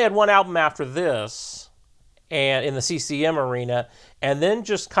 She only had one album after this, and in the CCM arena, and then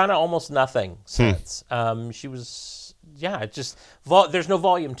just kind of almost nothing since. She was. Yeah, it just there's no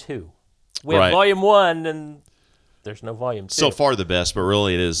Volume 2. We have Volume 1, and there's no Volume 2. So far the best, but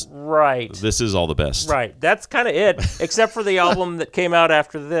really it is right. This is all the best. Right, that's kind of it, except for the album that came out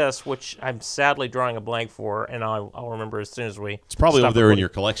after this, which I'm sadly drawing a blank for, and I'll remember as soon as we. It's probably over there in your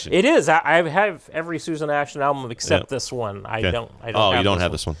collection. It is. I have every Susan Ashton album except this one. I don't. Oh, you don't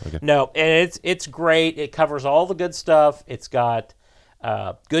have this one. Okay. No, and it's great. It covers all the good stuff. It's got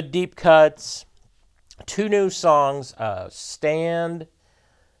good deep cuts. 2 new songs, Stand,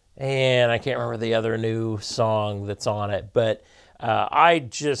 and I can't remember the other new song that's on it, but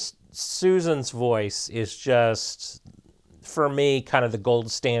Susan's voice is just, for me, kind of the gold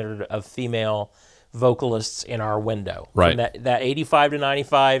standard of female vocalists in our window. Right. From that 85 to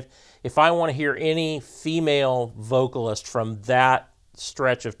 95, if I want to hear any female vocalist from that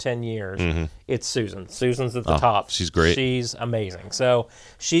stretch of 10 years, it's Susan. Susan's at the top. She's great. She's amazing. So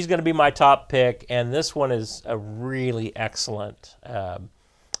she's going to be my top pick, and this one is a really excellent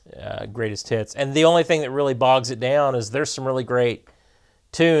greatest hits. And the only thing that really bogs it down is there's some really great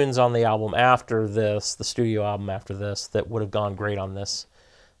tunes on the album after this, the studio album after this, that would have gone great on this.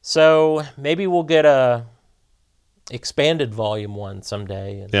 So maybe we'll get a expanded Volume 1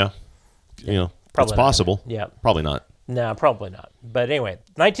 someday. Yeah. It's possible. Yeah. Probably not. No, probably not. But anyway,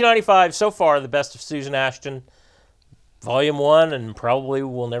 1995, so far, the best of Susan Ashton. Volume 1, and probably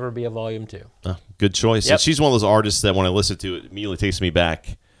will never be a Volume 2. Good choice. Yep. And she's one of those artists that when I listen to it immediately takes me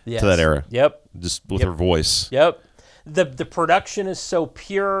back to that era. Yep. Just with her voice. Yep. The production is so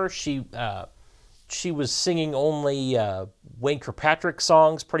pure. She was singing only Wayne Kirkpatrick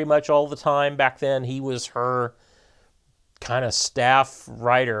songs pretty much all the time back then. He was her kind of staff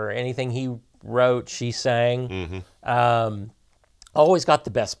writer. Anything he wrote, she sang. Always got the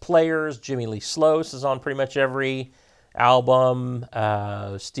best players. Jimmy Lee Sloas is on pretty much every album.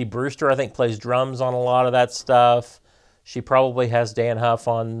 Steve Brewster, I think, plays drums on a lot of that stuff. She probably has Dan Huff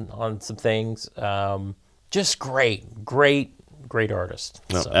on some things. Just great artist.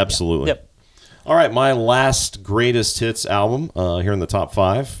 No, so, absolutely. Yeah. Yep. All right, my last greatest hits album here in the top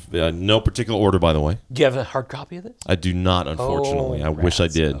 5. No particular order, by the way. Do you have a hard copy of this? I do not, unfortunately. I wish I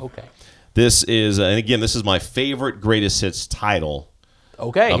did. Okay. This is, and again, this is my favorite greatest hits title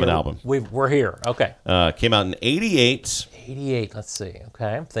of an album. We're here. Okay. Came out in 88. 88, let's see.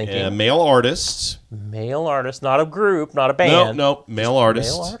 Okay, I'm thinking. Male artist. Male artist, not a group, not a band. No, male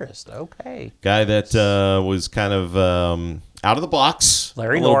artist. Male artist, okay. Guy that was kind of out of the box.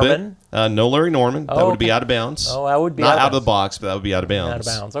 Larry Norman. No Larry Norman. That would be out of bounds. Oh, that would be not out of the box, but that would be out of bounds.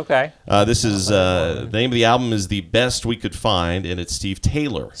 Out of bounds, okay. This is the name of the album is The Best We Could Find, and it's Steve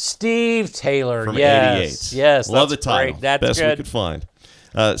Taylor. Steve Taylor, from yes. 88. Yes, love the title. Great. That's Best good. We Could Find.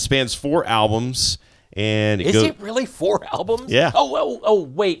 Spans 4 albums. And is it really 4 albums? Yeah. Oh,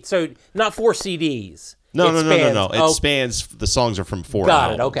 wait. So not 4 CDs. No. It spans. The songs are from 4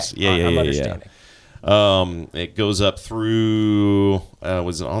 albums. Got it. Okay. Yeah. I'm understanding. It goes up through.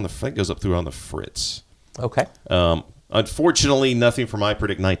 Was it on the? I think it goes up through On the Fritz. Okay. Unfortunately, Nothing From I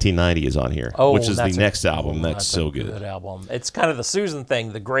Predict 1990 is on here, which is the next album. That's so good. Good album. It's kind of the Susan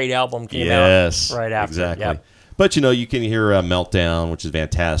thing. The great album came out right after. Exactly. Yep. But you can hear Meltdown, which is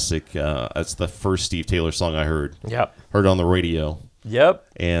fantastic. That's the first Steve Taylor song I heard. Yep. Heard on the radio. Yep.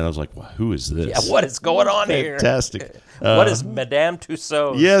 And I was like, well, who is this? Yeah, what is going on here? Fantastic. What is Madame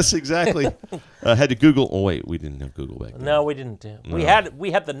Tussauds? Yes, exactly. Had to Google. Oh wait, we didn't have Google back then. No, we didn't. No.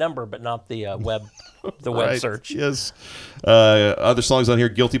 We had the number, but not the web web search. Yes. Other songs on here: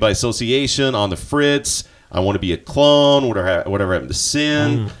 Guilty by Association, On the Fritz, I Want to Be a Clone, Whatever Happened to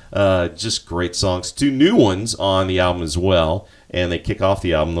Sin. Just great songs. 2 new ones on the album as well, and they kick off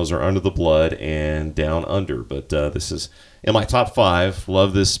the album. Those are Under the Blood and Down Under. But this is in my top 5.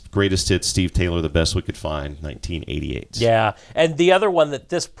 Love this greatest hits, Steve Taylor, The Best We Could Find, 1988. Yeah, and the other one that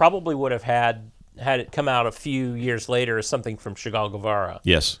this probably would have had it come out a few years later is something from Chagall Guevara.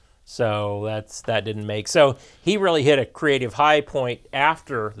 Yes. So that didn't make. So he really hit a creative high point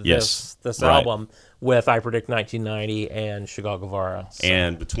after this album with I Predict 1990 and Chagall Guevara. So.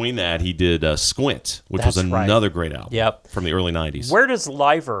 And between that, he did Squint, which was another great album from the early 90s. Where does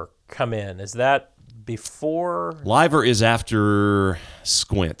Liver come in? Is that before? Liver is after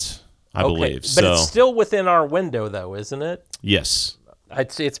Squint, I believe. But it's still within our window, though, isn't it? Yes.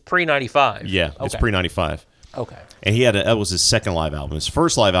 It's pre-95. Yeah, it's pre-95. Okay. And that was his second live album. His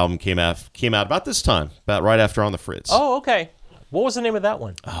first live album came out about this time, about right after On the Fritz. Oh, okay. What was the name of that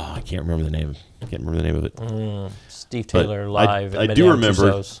one? Oh, I can't remember the name. of it. Steve Taylor live. I do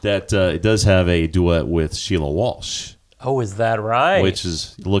remember that it does have a duet with Sheila Walsh. Oh, is that right? Which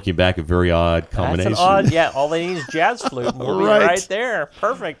is, looking back, a very odd combination. That's an odd, yeah. All they need is jazz flute. We'll be right there.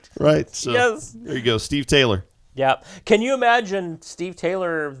 Perfect. Right. So yes. There you go, Steve Taylor. Yeah. Can you imagine Steve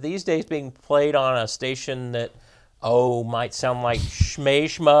Taylor these days being played on a station that, might sound like Shmay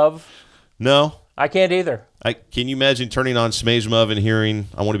Shmuv? No. I can't either. Can you imagine turning on Shmay Shmuv and hearing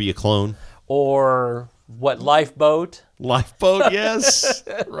I Want to Be a Clone? Or Lifeboat? Lifeboat, yes.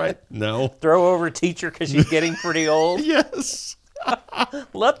 Right. No. Throw over Teacher because she's getting pretty old? Yes.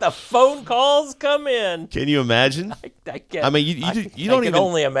 Let the phone calls come in. Can you imagine? I can't. I mean, you don't even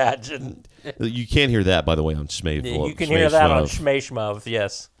only imagine. You can't hear that, by the way, on Shmay. You can hear that on Shmay Shmuv,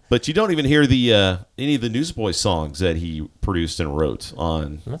 yes. But you don't even hear the any of the Newsboys songs that he produced and wrote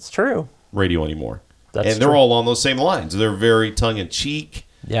on. That's true. Radio anymore. That's they're all on those same lines. They're very tongue in cheek.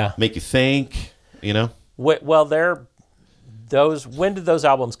 Yeah. Make you think. Well, when did those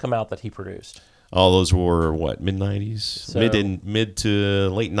albums come out that he produced? Oh, those were what, mid-90s? So, mid to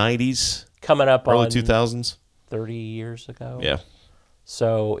late 90s? Coming up early on 2000s? 30 years ago? Yeah.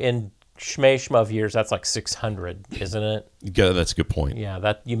 So in Shmay Shmuv years, that's like 600, isn't it? Yeah, that's a good point. Yeah,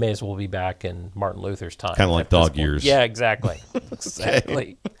 that you may as well be back in Martin Luther's time. Kind of like dog years. Yeah, exactly.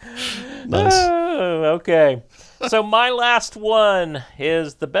 Exactly. Nice. Okay. So my last one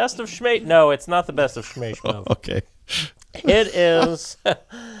is the best of Shmay. No, it's not the best of Shmay Shmuv. Okay. It is.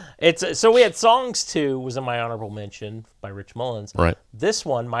 So we had Songs 2 was in my honorable mention by Rich Mullins. Right. This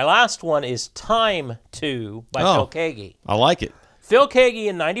one, my last one, is Time 2 by Phil Keaggy. I like it. Phil Keaggy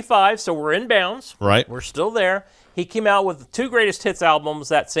in 95, so we're in bounds. Right. We're still there. He came out with the 2 greatest hits albums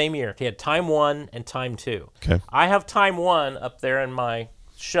that same year. He had Time 1 and Time 2. Okay. I have Time 1 up there in my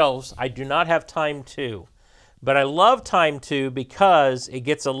shelves. I do not have Time 2. But I love Time 2 because it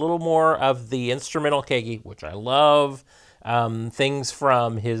gets a little more of the instrumental Keaggy, which I love. Things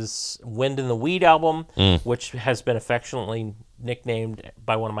from his Wind in the Wheat album, which has been affectionately nicknamed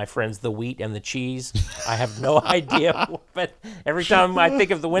by one of my friends The Wheat and the Cheese. I have no idea, but every time I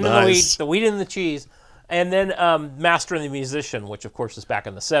think of the Wind and the Wheat and the Cheese. And then Master and the Musician, which of course is back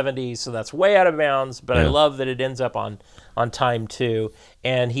in the 70s, so that's way out of bounds, but I love that it ends up on Time 2.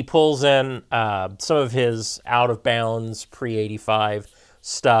 And he pulls in some of his out of bounds pre-85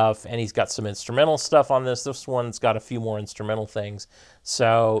 stuff, and he's got some instrumental stuff on this. This one's got a few more instrumental things.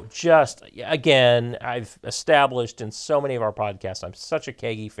 So just, again, I've established in so many of our podcasts, I'm such a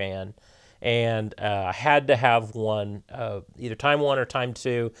Kagi fan. And I had to have one, either Time 1 or Time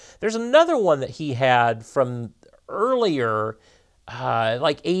 2. There's another one that he had from earlier,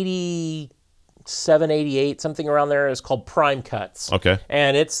 like 87, 88, something around there. It's called Prime Cuts. Okay.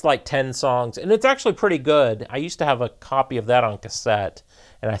 And it's like 10 songs. And it's actually pretty good. I used to have a copy of that on cassette.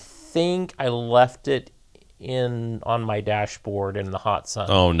 And I think I left it on my dashboard in the hot sun.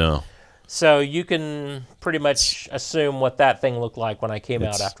 Oh, no. So you can pretty much assume what that thing looked like when I came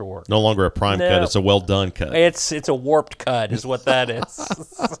out after work. No longer a prime cut; it's a well done cut. It's a warped cut, is what that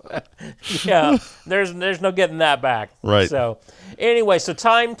is. Yeah, there's no getting that back. Right. So anyway, so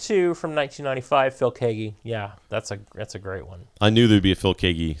Time 2 from 1995, Phil Kagi. Yeah, that's a great one. I knew there'd be a Phil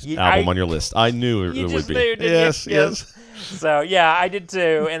Kagi album on your list. I knew it would be. Knew, yes, you? yes. So yeah, I did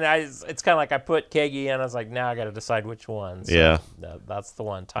too, and it's kind of like I put Kagi in. I was like, now I got to decide which one. So yeah, that's the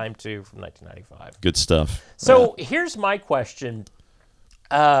one. Time 2 from 1995. Good stuff. So here's my question: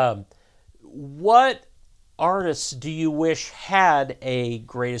 what artists do you wish had a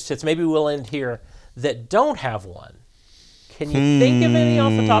greatest hits? Maybe we'll end here that don't have one. Can you think of any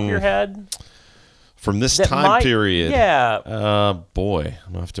off the top of your head from this time period? Yeah. Boy,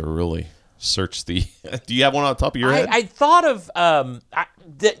 I'm gonna have to really search the. Do you have one on the top of your head? I thought of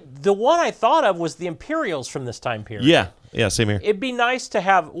the one I thought of was the Imperials from this time period. Yeah, same here. It'd be nice to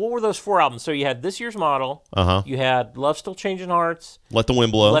have. What were those 4 albums? So you had This Year's Model. You had Love Still Changing Hearts. Let the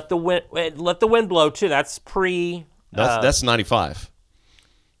Wind Blow. Let the Wind Blow too. That's pre. That's 95.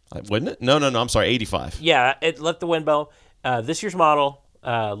 Wouldn't it? No. I'm sorry, 85. Yeah, Let the Wind Blow. This Year's Model.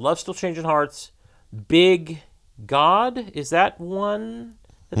 Love Still Changing Hearts. Big God, is that one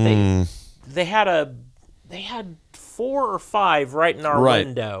that they had 4 or 5 right in our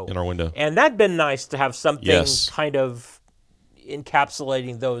window. In our window. And that'd been nice to have something kind of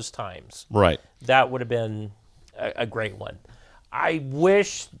encapsulating those times. Right. That would have been a great one. I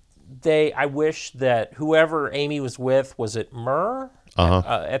wish that whoever Amy was with, was it Myrrh?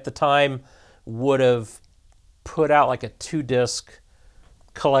 At the time, would have put out like a 2-disc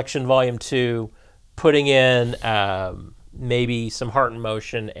collection, volume 2, putting in maybe some Heart in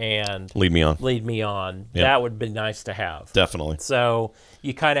Motion and Lead Me On. Yep. That would be nice to have. Definitely. So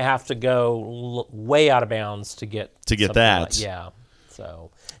you kind of have to go way out of bounds to get that. Yeah.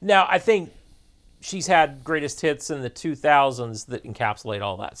 So now I think she's had greatest hits in the 2000s that encapsulate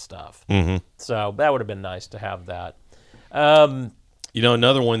all that stuff. So that would have been nice to have that.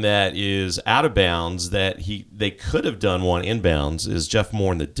 Another one that is out of bounds that they could have done one in bounds is Jeff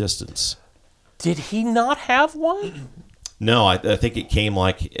Moore in The Distance. Did he not have one? No, I think it came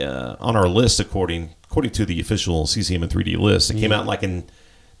like on our list according to the official CCM in 3D list. It came out like in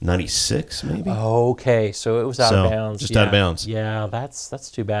 96, maybe. Okay, so it was out of bounds. Just out of bounds. Yeah, that's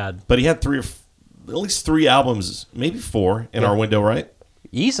too bad. At least 3 albums, maybe 4 in our window, right?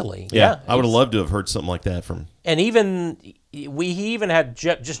 Easily. Yeah. I would have loved to have heard something like that from. And he even had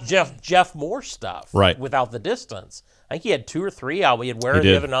Jeff Moore stuff, right? Without The Distance. I think he had 2 or 3 albums. He had Where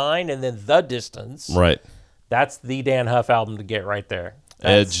the Other 9 and then The Distance. Right. That's the Dan Huff album to get right there.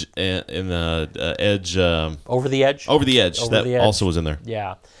 Edge and Edge. Over the Edge. Over the Edge. Also was in there.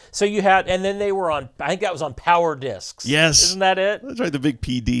 Yeah. So you had, and then they were on. I think that was on Power Discs. Yes. Isn't that it? That's right. The big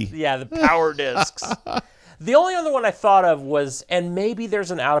PD. Yeah, the Power Discs. The only other one I thought of was, and maybe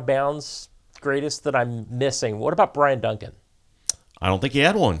there's an out of bounds greatest that I'm missing. What about Brian Duncan? I don't think he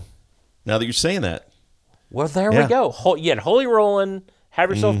had one. Now that you're saying that. Well, there we go. You had Holy Rollin', Have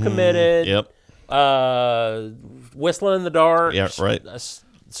Yourself Committed. Yep. Whistling in the Dark. Yeah, right.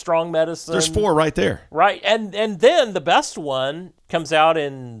 Strong Medicine. There's 4 right there. Right, and then the best one comes out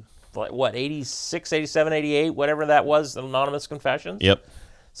in, 86, 87, 88, whatever that was, Anonymous Confessions? Yep.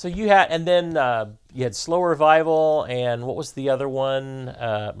 So you had, and then you had Slow Revival, and what was the other one?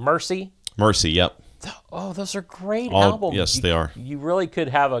 Mercy? Mercy, yep. Oh, those are great albums. Yes, they are. You really could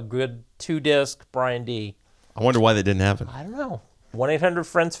have a good 2-disc Brian D. I wonder why they didn't have it. I don't know.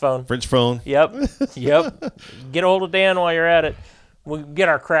 1-800-FRIENDS phone. French phone. Yep. Get a hold of Dan while you're at it. We'll get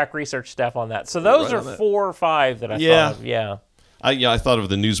our crack research staff on that. So those are 4 or 5 that I thought of. Yeah. I thought of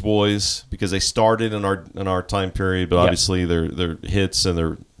the Newsboys because they started in our time period, but obviously their hits and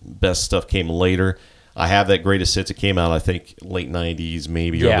their best stuff came later. I have that greatest hits. It came out, I think, late 90s,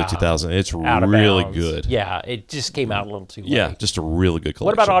 maybe early 2000s. It's really good. Yeah, it just came out a little too late. Yeah, just a really good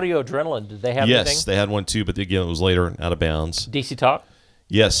collection. What about Audio Adrenaline? Did they have anything? Yes, they had one too, but again, it was later, Out of Bounds. DC Talk?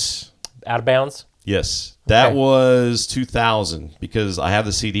 Yes. Out of Bounds? Yes. That was 2000 because I have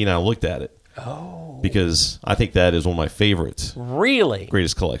the CD and I looked at it. Oh. Because I think that is one of my favorites. Really?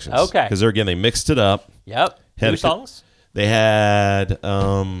 Greatest collections. Okay. Because they mixed it up. Yep. New songs? They had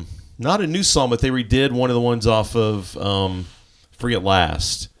not a new song, but they redid one of the ones off of Free at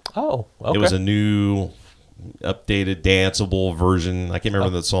Last. Oh, okay. It was a new, updated, danceable version. I can't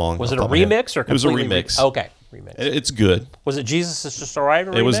remember the song. Was it a remix or completely? It was a remix. Okay, remix. It's good. Was it Jesus Is Just Alright?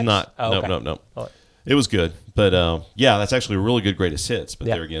 It was not. Oh, okay. No. Oh. It was good. But yeah, that's actually a really good greatest hits. But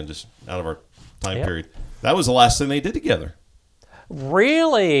there again, just out of our time period. That was the last thing they did together.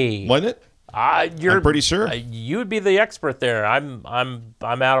 Really? Wasn't it? I'm pretty sure. You would be the expert there. I'm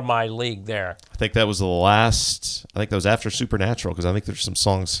out of my league there. I think that was the last. I think that was after Supernatural because I think there's some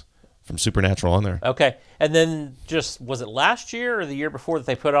songs from Supernatural on there. Okay, and then was it last year or the year before that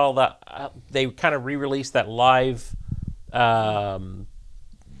they put all that? They kind of re-released that live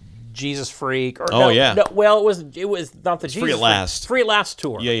Jesus Freak. Or no, well, it was not the Jesus Free at Last. Free at Last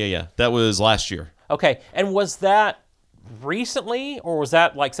tour. Yeah. That was last year. Okay, and was that recently, or was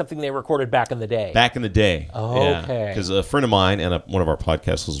that like something they recorded back in the day? Back in the day. Oh, yeah. Okay. Because a friend of mine and one of our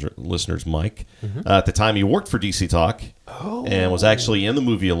podcast listeners, Mike, at the time he worked for DC Talk and was actually in the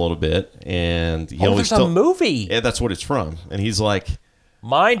movie a little bit. And he always there's a movie. Yeah, that's what it's from. And he's like,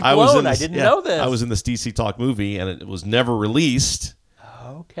 mind blown. I didn't know this. I was in this DC Talk movie, and it was never released.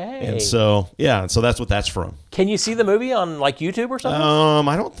 Okay. And so that's what that's from. Can you see the movie on like YouTube or something?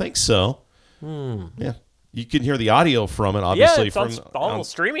 I don't think so. Yeah. You can hear the audio from it, obviously. Yeah, it's on the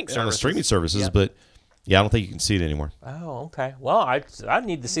streaming services. On the streaming services, but yeah, I don't think you can see it anymore. Oh, okay. Well, I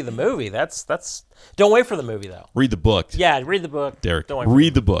need to see the movie. That's. Don't wait for the movie though. Read the book. Yeah, read the book, Derek. Don't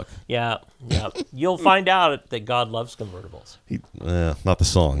read the book. Yeah. You'll find out that God loves convertibles. Not the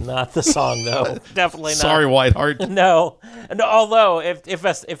song. Not the song though. Definitely not. Sorry, Whiteheart. No. Although if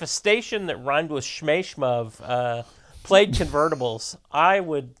a station that rhymed with Shmeshmov played convertibles, I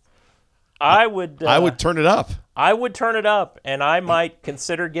would turn it up. I would turn it up, and I might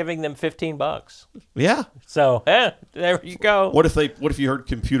consider giving them $15. Yeah. So, there you go. What if you heard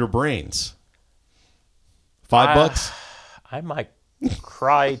Computer Brains? $5? I might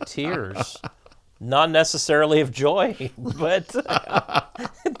cry tears. Not necessarily of joy, but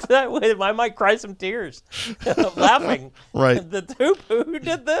I might cry some tears, laughing. Right. Who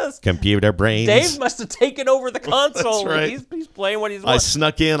did this? Computer Brains. Dave must have taken over the console. That's right. He's playing what he's. I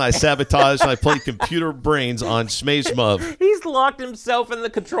snuck in, I sabotaged, and I played Computer Brains on Shmeshmov. He's locked himself in the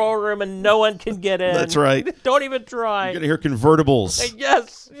control room, and no one can get in. That's right. Don't even try. You're gonna hear convertibles.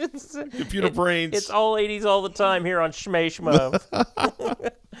 Yes. Computer Brains. It's all 80s all the time here on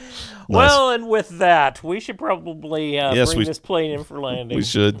Shmeshmov. Well, and with that, we should probably bring this plane in for landing. We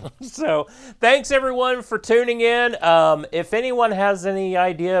should. So, thanks everyone for tuning in. If anyone has any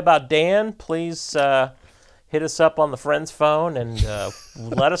idea about Dan, please hit us up on the friend's phone and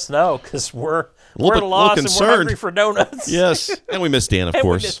let us know, because we're lost and we're hungry for donuts. Yes, and we miss Dan, of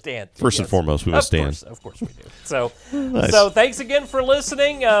course. We miss Dan. First and foremost, we miss Dan. Of course we do. So, nice. So thanks again for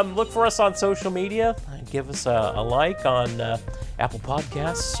listening. Look for us on social media. Give us a like on Apple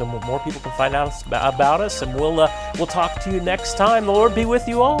Podcasts so more people can find out about us. And we'll talk to you next time. The Lord be with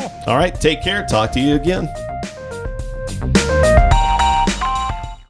you all. All right, take care. Talk to you again.